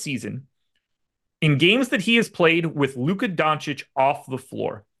on the season, in games that he has played with Luka Doncic off the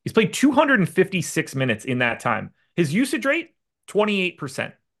floor, he's played 256 minutes in that time. His usage rate,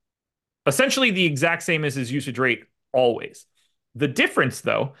 28%. Essentially the exact same as his usage rate always. The difference,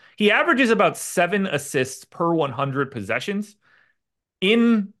 though, he averages about 7 assists per 100 possessions.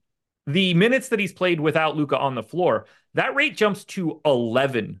 In the minutes that he's played without Luka on the floor, that rate jumps to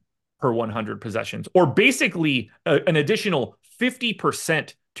 11 per 100 possessions, or basically an additional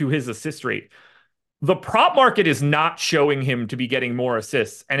 50% to his assist rate. The prop market is not showing him to be getting more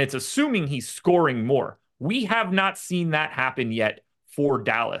assists, and it's assuming he's scoring more. We have not seen that happen yet for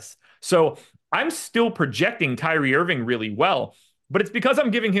Dallas. So I'm still projecting Kyrie Irving really well, but it's because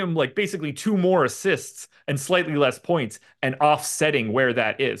I'm giving him like basically 2 more assists and slightly less points and offsetting where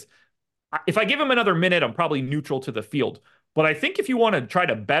that is. If I give him another minute, I'm probably neutral to the field. But I think if you want to try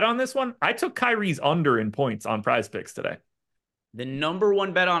to bet on this one, I took Kyrie's under in points on Prize Picks today. The number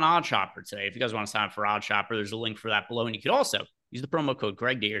one bet on OddsShopper today. If you guys want to sign up for OddsShopper, there's a link for that below. And you could also use the promo code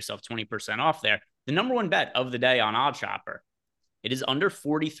Greg to get yourself 20% off there. The number one bet of the day on OddsShopper, it is under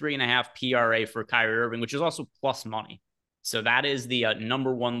 43.5 PRA for Kyrie Irving, which is also plus money. So that is the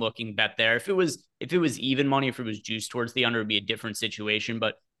number one looking bet there. If it was even money, if it was juiced towards the under, it'd be a different situation.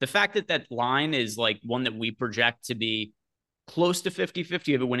 But the fact that that line is like one that we project to be close to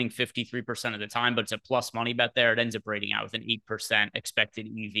 50-50 of it winning 53% of the time, but it's a plus money bet there. It ends up rating out with an 8% expected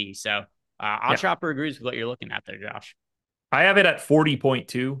EV. So OddsShopper agrees with what you're looking at there, Josh. I have it at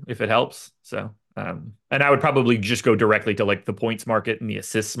 40.2 if it helps. So, and I would probably just go directly to like the points market and the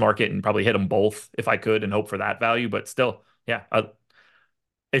assists market and probably hit them both if I could and hope for that value. But still, yeah,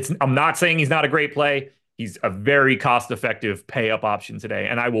 I'm not saying he's not a great play. He's a very cost-effective pay-up option today,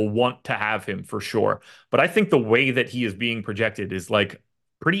 and I will want to have him for sure. But I think the way that he is being projected is like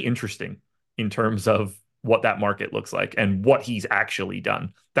pretty interesting in terms of what that market looks like and what he's actually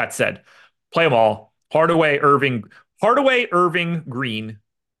done. That said, play them all. Hardaway, Irving, Green,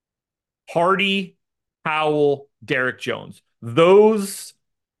 Hardy, Powell, Derek Jones. Those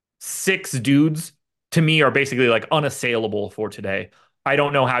six dudes to me are basically like unassailable for today. I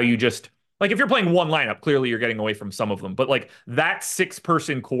don't know how you just like if you're playing one lineup, clearly you're getting away from some of them, but like that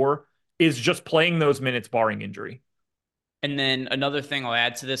six-person core is just playing those minutes barring injury. And then another thing I'll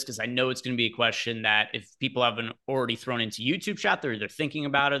add to this, because I know it's going to be a question that if people haven't already thrown into YouTube chat, they're either thinking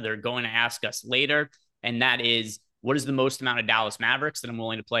about it, they're going to ask us later. And that is, what is the most amount of Dallas Mavericks that I'm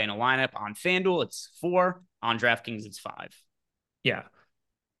willing to play in a lineup? On FanDuel, it's 4. On DraftKings, it's 5. Yeah.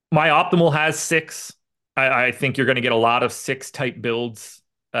 My optimal has 6. I think you're going to get a lot of 6 type builds.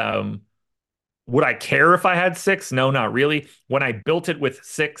 Would I care if I had 6? No, not really. When I built it with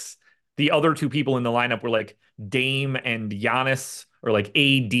 6, the other 2 people in the lineup were like Dame and Giannis, or like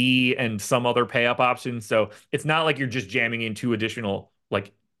AD and some other pay up options. So it's not like you're just jamming in 2 additional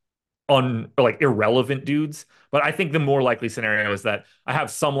like irrelevant dudes. But I think the more likely scenario is that I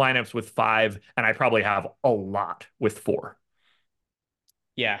have some lineups with 5, and I probably have a lot with 4.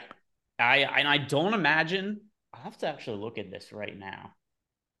 Yeah. I don't imagine. I'll have to actually look at this right now.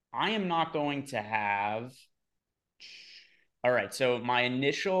 I am not going to have. All right. So my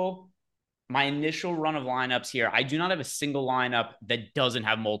initial run of lineups here, I do not have a single lineup that doesn't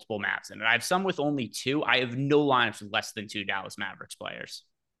have multiple Mavs in it. I have some with only 2. I have no lineups with less than 2 Dallas Mavericks players.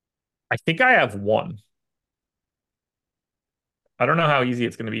 I think I have 1. I don't know how easy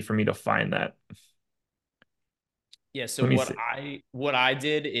it's going to be for me to find that. Yeah, so Let me what see. I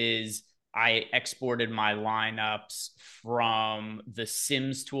did is I exported my lineups from the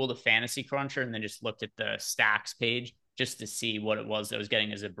Sims tool, the Fantasy Cruncher, and then just looked at the stacks page just to see what it was that I was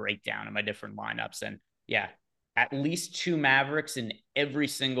getting as a breakdown of my different lineups. And yeah, at least 2 Mavericks in every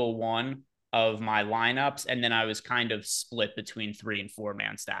single one of my lineups. And then I was kind of split between 3 and 4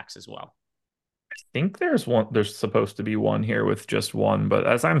 man stacks as well. I think there's supposed to be one here with just 1, but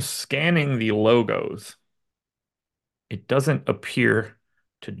as I'm scanning the logos, it doesn't appear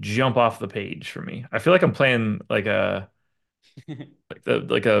to jump off the page for me. I feel like I'm playing like a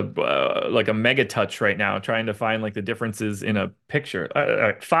mega touch right now, trying to find like the differences in a picture.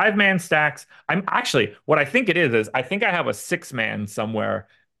 5-man stacks. I'm actually what I think it is I think I have a 6-man somewhere,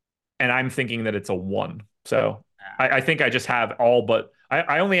 and I'm thinking that it's a 1. So I think I just have all but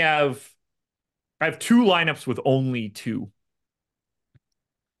I have 2 lineups with only 2.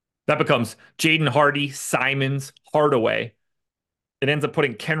 That becomes Jaden Hardy, Simons, Hardaway. It ends up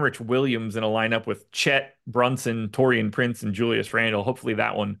putting Kenrich Williams in a lineup with Chet, Brunson, Torian Prince, and Julius Randle. Hopefully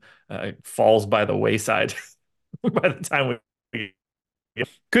that one falls by the wayside by the time we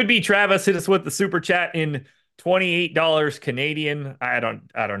could be Travis hit us with the super chat in $28 Canadian. I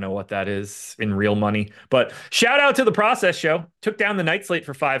don't know what that is in real money, but shout out to the process show. Took down the night slate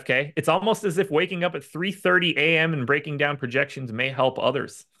for 5K. It's almost as if waking up at 3:30 a.m. and breaking down projections may help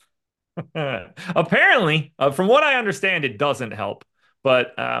others. Apparently, from what I understand, it doesn't help,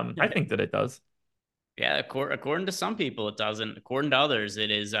 but I think that it does. Yeah, according to some people, it doesn't. According to others,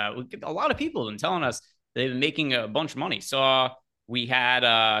 it is. A lot of people have been telling us they've been making a bunch of money. So we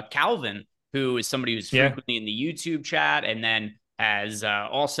had Calvin, who is somebody who's Yeah, frequently in the YouTube chat, and then has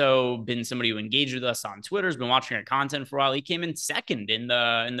also been somebody who engaged with us on Twitter. Has been watching our content for a while. He came in second in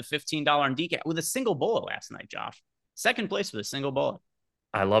the $15 and DK with a single bullet last night. Josh, second place with a single bullet.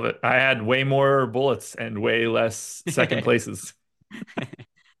 I love it. I had way more bullets and way less second places.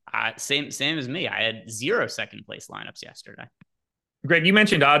 Same as me. I had 0 second place lineups yesterday. Greg, you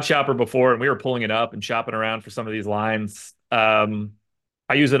mentioned Odd Shopper before, and we were pulling it up and shopping around for some of these lines.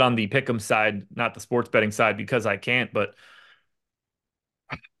 I use it on the pick'em side, not the sports betting side, because I can't. But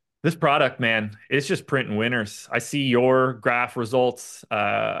this product, man, it's just printing winners. I see your graph results.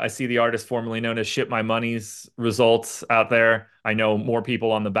 I see the artist formerly known as Ship My Money's results out there. I know more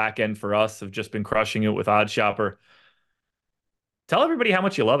people on the back end for us have just been crushing it with Odd Shopper. Tell everybody how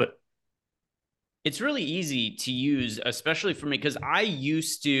much you love it. It's really easy to use, especially for me, because I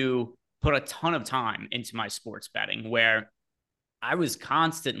used to put a ton of time into my sports betting where I was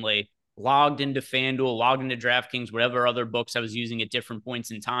constantly logged into FanDuel, logged into DraftKings, whatever other books I was using at different points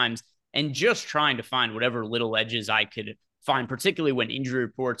in times, and just trying to find whatever little edges I could find, particularly when injury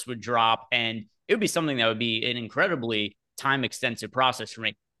reports would drop. And it would be something that would be an incredibly time extensive process for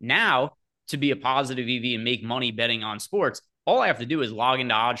me. Now, to be a positive EV and make money betting on sports, all I have to do is log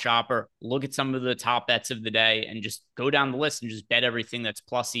into OddsShopper, look at some of the top bets of the day, and just go down the list and just bet everything that's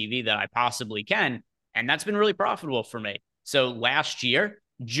plus EV that I possibly can. And that's been really profitable for me. So last year,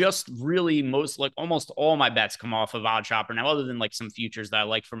 just really most like almost all my bets come off of OddsShopper now, other than like some futures that I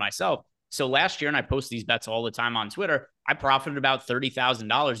like for myself. So last year, and I post these bets all the time on Twitter, I profited about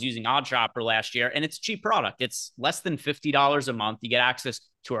 $30,000 using OddsShopper last year, and it's a cheap product. It's less than $50 a month. You get access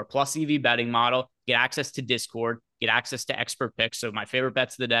to our plus EV betting model, get access to Discord, get access to expert picks. So my favorite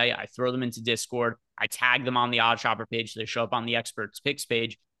bets of the day, I throw them into Discord. I tag them on the OddsShopper page. So they show up on the experts picks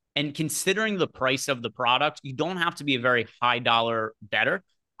page. And considering the price of the product, you don't have to be a very high dollar bettor.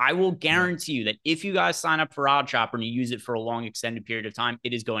 I will guarantee you that if you guys sign up for OddsShopper and you use it for a long extended period of time,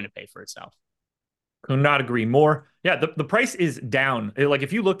 it is going to pay for itself. Could not agree more. Yeah, the price is down. Like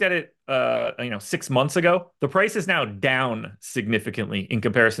if you looked at it 6 months ago, the price is now down significantly in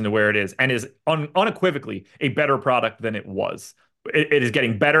comparison to where it is, and is unequivocally a better product than it was. It is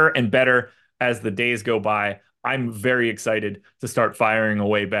getting better and better as the days go by. I'm very excited to start firing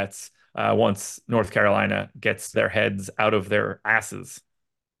away bets once North Carolina gets their heads out of their asses.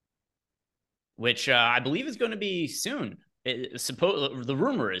 Which I believe is going to be soon. The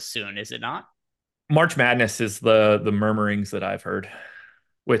rumor is soon, is it not? March Madness is the murmurings that I've heard,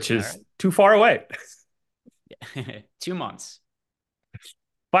 which is Right. too far away. 2 months.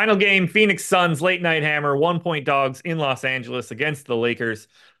 Final game, Phoenix Suns, late night hammer, 1-point dogs in Los Angeles against the Lakers.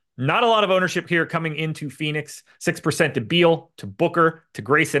 Not a lot of ownership here coming into Phoenix. 6% to Beal, to Booker, to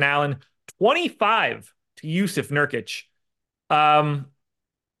Grayson Allen, 25 to Yusuf Nurkic.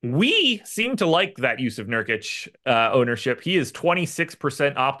 We seem to like that Yusuf Nurkic ownership. He is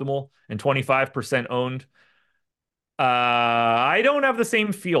 26% optimal and 25% owned. I don't have the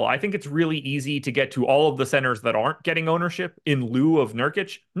same feel. I think it's really easy to get to all of the centers that aren't getting ownership in lieu of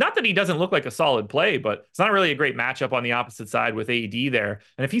Nurkic. Not that he doesn't look like a solid play, but it's not really a great matchup on the opposite side with AD there.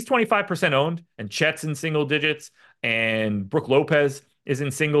 And if he's 25% owned and Chet's in single digits and Brook Lopez is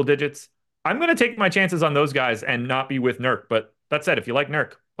in single digits, I'm going to take my chances on those guys and not be with Nurk. But that said, if you like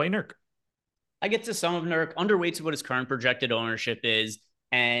Nurk, play Nurk. I get to some of Nurk, underweight to what his current projected ownership is.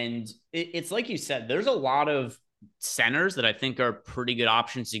 And it's like you said, there's a lot of centers that I think are pretty good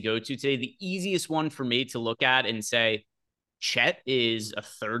options to go to today. The easiest one for me to look at and say, Chet is a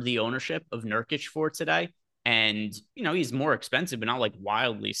third the ownership of Nurkic for today. And, he's more expensive, but not like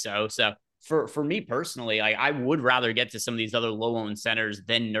wildly so. So for me personally, I would rather get to some of these other low owned centers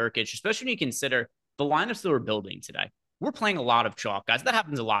than Nurkic, especially when you consider the lineups that we're building today. We're playing a lot of chalk guys. That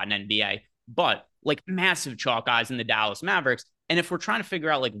happens a lot in NBA, but like massive chalk guys in the Dallas Mavericks. And if we're trying to figure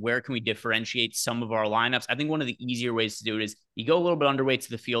out like where can we differentiate some of our lineups, I think one of the easier ways to do it is you go a little bit underweight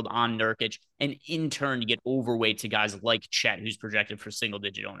to the field on Nurkic, and in turn you get overweight to guys like Chet, who's projected for single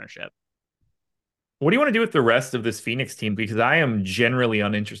digit ownership. What do you want to do with the rest of this Phoenix team? Because I am generally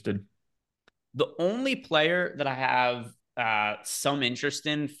uninterested. The only player that I have some interest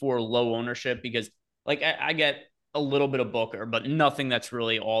in for low ownership, because like I get a little bit of Booker, but nothing that's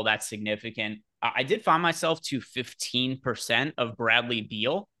really all that significant. I did find myself to 15% of Bradley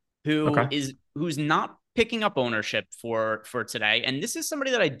Beal, Okay. who's not picking up ownership for today. And this is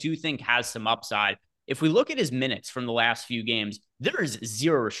somebody that I do think has some upside. If we look at his minutes from the last few games, there is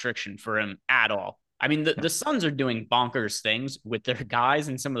zero restriction for him at all. I mean, the Suns are doing bonkers things with their guys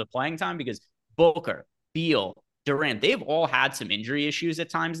and some of the playing time because Booker, Beal, Durant, they've all had some injury issues at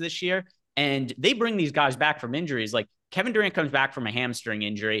times this year. And they bring these guys back from injuries. Like Kevin Durant comes back from a hamstring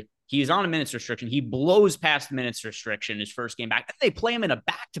injury. He's on a minutes restriction. He blows past minutes restriction his first game back. They play him in a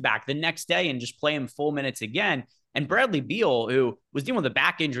back-to-back the next day and just play him full minutes again. And Bradley Beal, who was dealing with a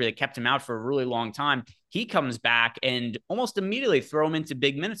back injury that kept him out for a really long time, he comes back and almost immediately throw him into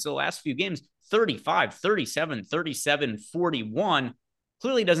big minutes the last few games, 35, 37, 37, 41.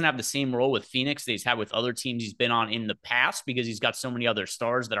 Clearly doesn't have the same role with Phoenix that he's had with other teams he's been on in the past because he's got so many other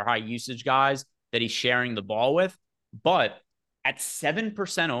stars that are high usage guys that he's sharing the ball with. But at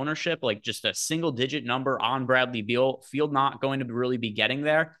 7% ownership, like just a single digit number on Bradley Beal, field not going to really be getting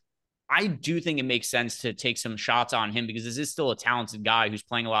there. I do think it makes sense to take some shots on him because this is still a talented guy who's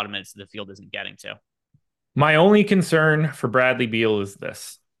playing a lot of minutes that the field isn't getting to. My only concern for Bradley Beal is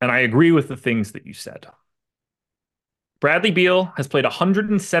this, and I agree with the things that you said. Bradley Beal has played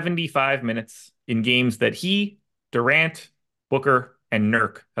 175 minutes in games that he, Durant, Booker, and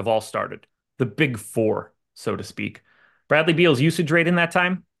Nurk have all started. The big four, so to speak. Bradley Beal's usage rate in that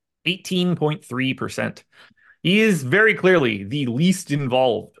time, 18.3%. He is very clearly the least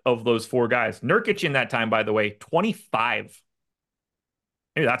involved of those four guys. Nurkic in that time, by the way, 25.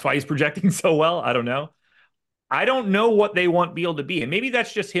 Maybe that's why he's projecting so well. I don't know. I don't know what they want Beal to be. And maybe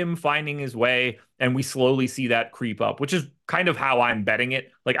that's just him finding his way and we slowly see that creep up, which is kind of how I'm betting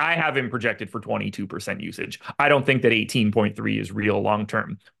it. Like I have him projected for 22% usage. I don't think that 18.3 is real long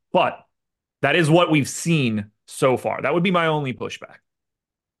term, but that is what we've seen so far. That would be my only pushback.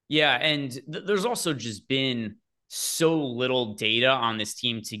 Yeah, and there's also just been so little data on this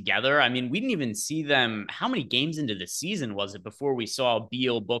team together. I mean, we didn't even see them. How many games into the season was it before we saw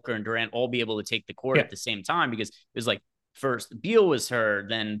Beal, Booker, and Durant all be able to take the court Yeah. at the same time? Because it was like first Beal was hurt,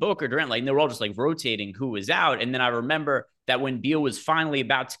 then Booker, Durant, like they were all just like rotating who was out. And then I remember that when Beal was finally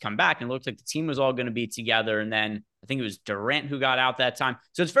about to come back and it looked like the team was all going to be together. And then I think it was Durant who got out that time.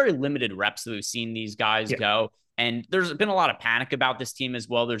 So it's very limited reps that we've seen these guys Yeah. go. And there's been a lot of panic about this team as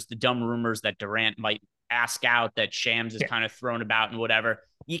well. There's the dumb rumors that Durant might ask out, that Shams is Yeah. kind of thrown about and whatever.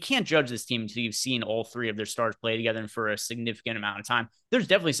 You can't judge this team until you've seen all three of their stars play together and for a significant amount of time. There's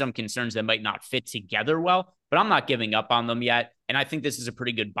definitely some concerns that might not fit together well, but I'm not giving up on them yet. And I think this is a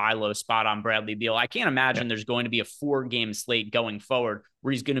pretty good buy low spot on Bradley Beal. I can't imagine there's going to be a 4-game slate going forward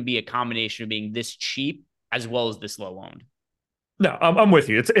where he's going to be a combination of being this cheap as well as this low owned. No, I'm with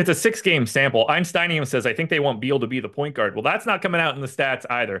you. It's a 6-game sample. Einsteinium says, I think they want Beal to be the point guard. Well, that's not coming out in the stats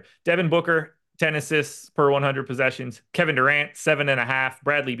either. Devin Booker, 10 assists per 100 possessions. Kevin Durant, 7.5.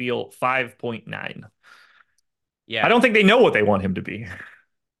 Bradley Beal, 5.9. I Yeah. don't think they know what they want him to be.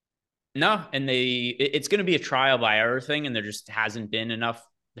 No, and it's going to be a trial by error thing, and there just hasn't been enough.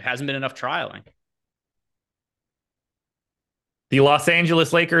 There hasn't been enough trialing. The Los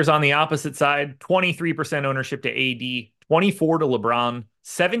Angeles Lakers on the opposite side, 23% ownership to AD, 24 to LeBron,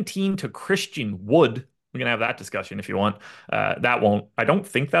 17 to Christian Wood. We can have that discussion if you want. That won't, I don't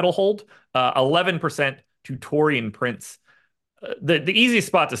think that'll hold. 11% to Taurean Prince. The easiest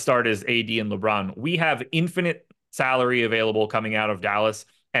spot to start is AD and LeBron. We have infinite salary available coming out of Dallas,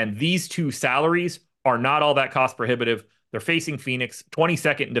 and these two salaries are not all that cost prohibitive. They're facing Phoenix,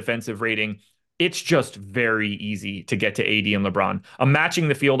 22nd in defensive rating. It's just very easy to get to AD and LeBron. I'm matching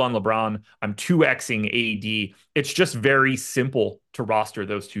the field on LeBron. I'm 2xing AD. It's just very simple to roster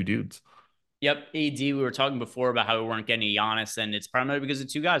those two dudes. Yep, AD. We were talking before about how we weren't getting Giannis, and it's primarily because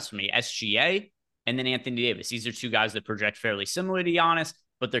of two guys for me: SGA and then Anthony Davis. These are two guys that project fairly similar to Giannis,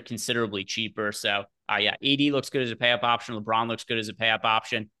 but they're considerably cheaper. So, yeah, AD looks good as a pay up option. LeBron looks good as a pay up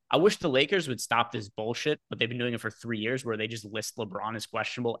option. I wish the Lakers would stop this bullshit, but they've been doing it for 3 years where they just list LeBron as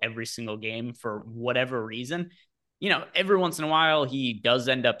questionable every single game for whatever reason. You know, every once in a while, he does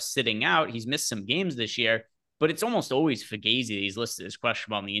end up sitting out. He's missed some games this year, but it's almost always Fugazi that he's listed as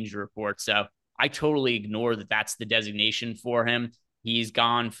questionable on the injury report. So I totally ignore that that's the designation for him. He's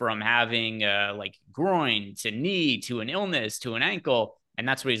gone from having like groin to knee to an illness to an ankle. And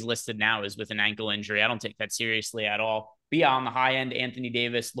that's what he's listed now is with an ankle injury. I don't take that seriously at all. But yeah, on the high end, Anthony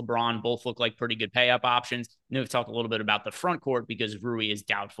Davis, LeBron both look like pretty good pay up options. And we've talked a little bit about the front court because Rui is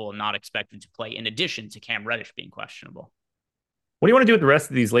doubtful and not expected to play in addition to Cam Reddish being questionable. What do you want to do with the rest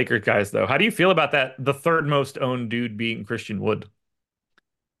of these Lakers guys, though? How do you feel about that? The third most owned dude being Christian Wood.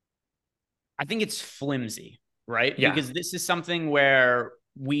 I think it's flimsy, right? Yeah. Because this is something where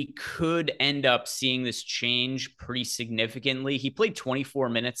we could end up seeing this change pretty significantly. He played 24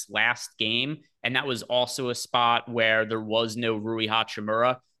 minutes last game, and that was also a spot where there was no Rui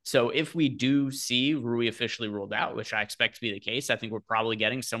Hachimura. So if we do see Rui officially ruled out, which I expect to be the case, I think we're probably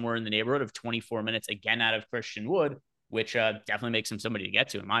getting somewhere in the neighborhood of 24 minutes again out of Christian Wood, which definitely makes him somebody to get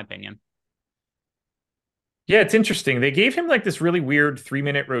to, in my opinion. Yeah, it's interesting. They gave him like this really weird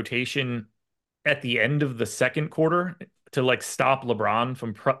 3-minute rotation at the end of the second quarter to like stop LeBron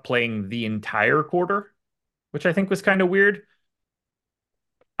from playing the entire quarter, which I think was kind of weird.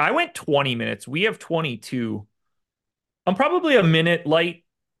 I went 20 minutes. We have 22. I'm probably a minute light,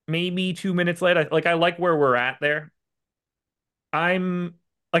 maybe 2 minutes late. I like where we're at there. I'm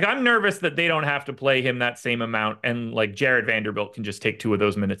nervous that they don't have to play him that same amount and like Jared Vanderbilt can just take 2 of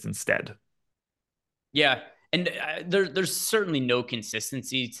those minutes instead. Yeah. And there's certainly no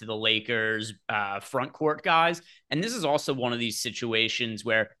consistency to the Lakers front court guys. And this is also one of these situations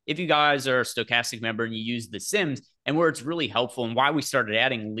where if you guys are a Stochastic member and you use the Sims and where it's really helpful and why we started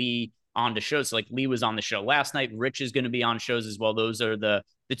adding Lee onto shows. So like Lee was on the show last night. Rich is going to be on shows as well. Those are the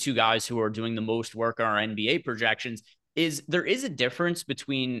two guys who are doing the most work on our NBA projections. There is a difference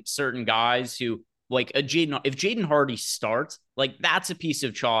between certain guys who like if Jaden Hardy starts, like that's a piece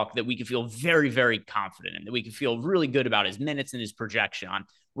of chalk that we can feel very, very confident in, that we can feel really good about his minutes and his projection on.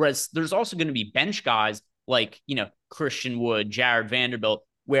 Whereas there's also going to be bench guys like, Christian Wood, Jared Vanderbilt,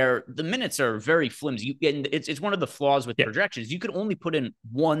 where the minutes are very flimsy. And it's one of the flaws with projections. You could only put in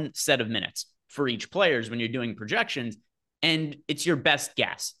one set of minutes for each players when you're doing projections. and it's your best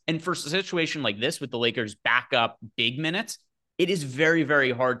guess. And for a situation like this with the Lakers backup big minutes, it is very,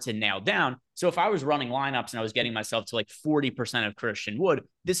 very hard to nail down. So if I was running lineups and I was getting myself to like 40% of Christian Wood,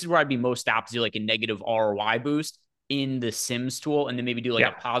 this is where I'd be most apt to do like a negative ROI boost in the Sims tool, and then maybe do like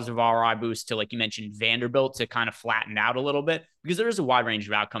a positive ROI boost to, like you mentioned, Vanderbilt, to kind of flatten out a little bit, because there is a wide range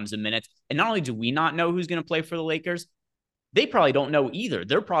of outcomes in minutes. And not only do we not know who's going to play for the Lakers, they probably don't know either.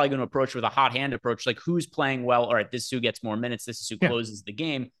 They're probably going to approach with a hot hand approach, like who's playing well. All right, this is who gets more minutes. This is who closes the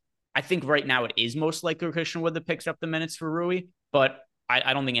game. I think right now it is most likely Christian Wood that picks up the minutes for Rui, but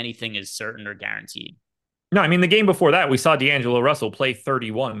I don't think anything is certain or guaranteed. No, I mean, the game before that, we saw D'Angelo Russell play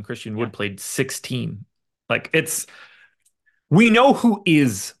 31. Christian Wood played 16. Like, we know who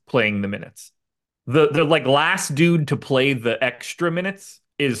is playing the minutes. The like last dude to play the extra minutes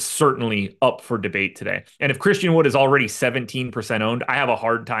is certainly up for debate today. And if Christian Wood is already 17% owned, I have a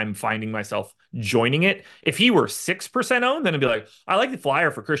hard time finding myself joining it. If he were 6% owned, then it'd be like, I like the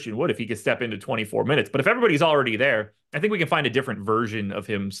flyer for Christian Wood if he could step into 24 minutes. But if everybody's already there, I think we can find a different version of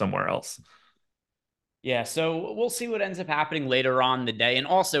him somewhere else. Yeah, so we'll see what ends up happening later on in the day. And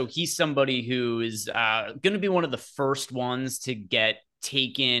also, he's somebody who is going to be one of the first ones to get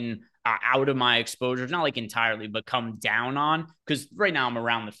taken out of my exposure, not like entirely, but come down on, because right now I'm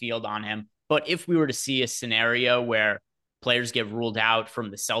around the field on him. But if we were to see a scenario where players get ruled out from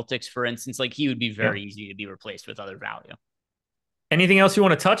the Celtics, for instance, like, he would be very easy to be replaced with other value. Anything else you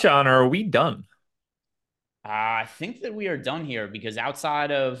want to touch on, or are we done? I think that we are done here, because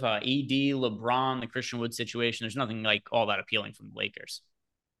outside of AD, LeBron, the Christian Wood situation, there's nothing like all that appealing from the Lakers.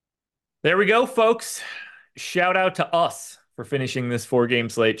 There we go, folks. Shout out to us for finishing this 4-game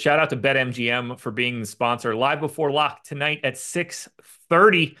slate. Shout out to BetMGM for being the sponsor. Live before lock tonight at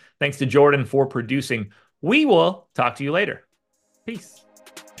 6:30. Thanks to Jordan for producing. We will talk to you later. Peace.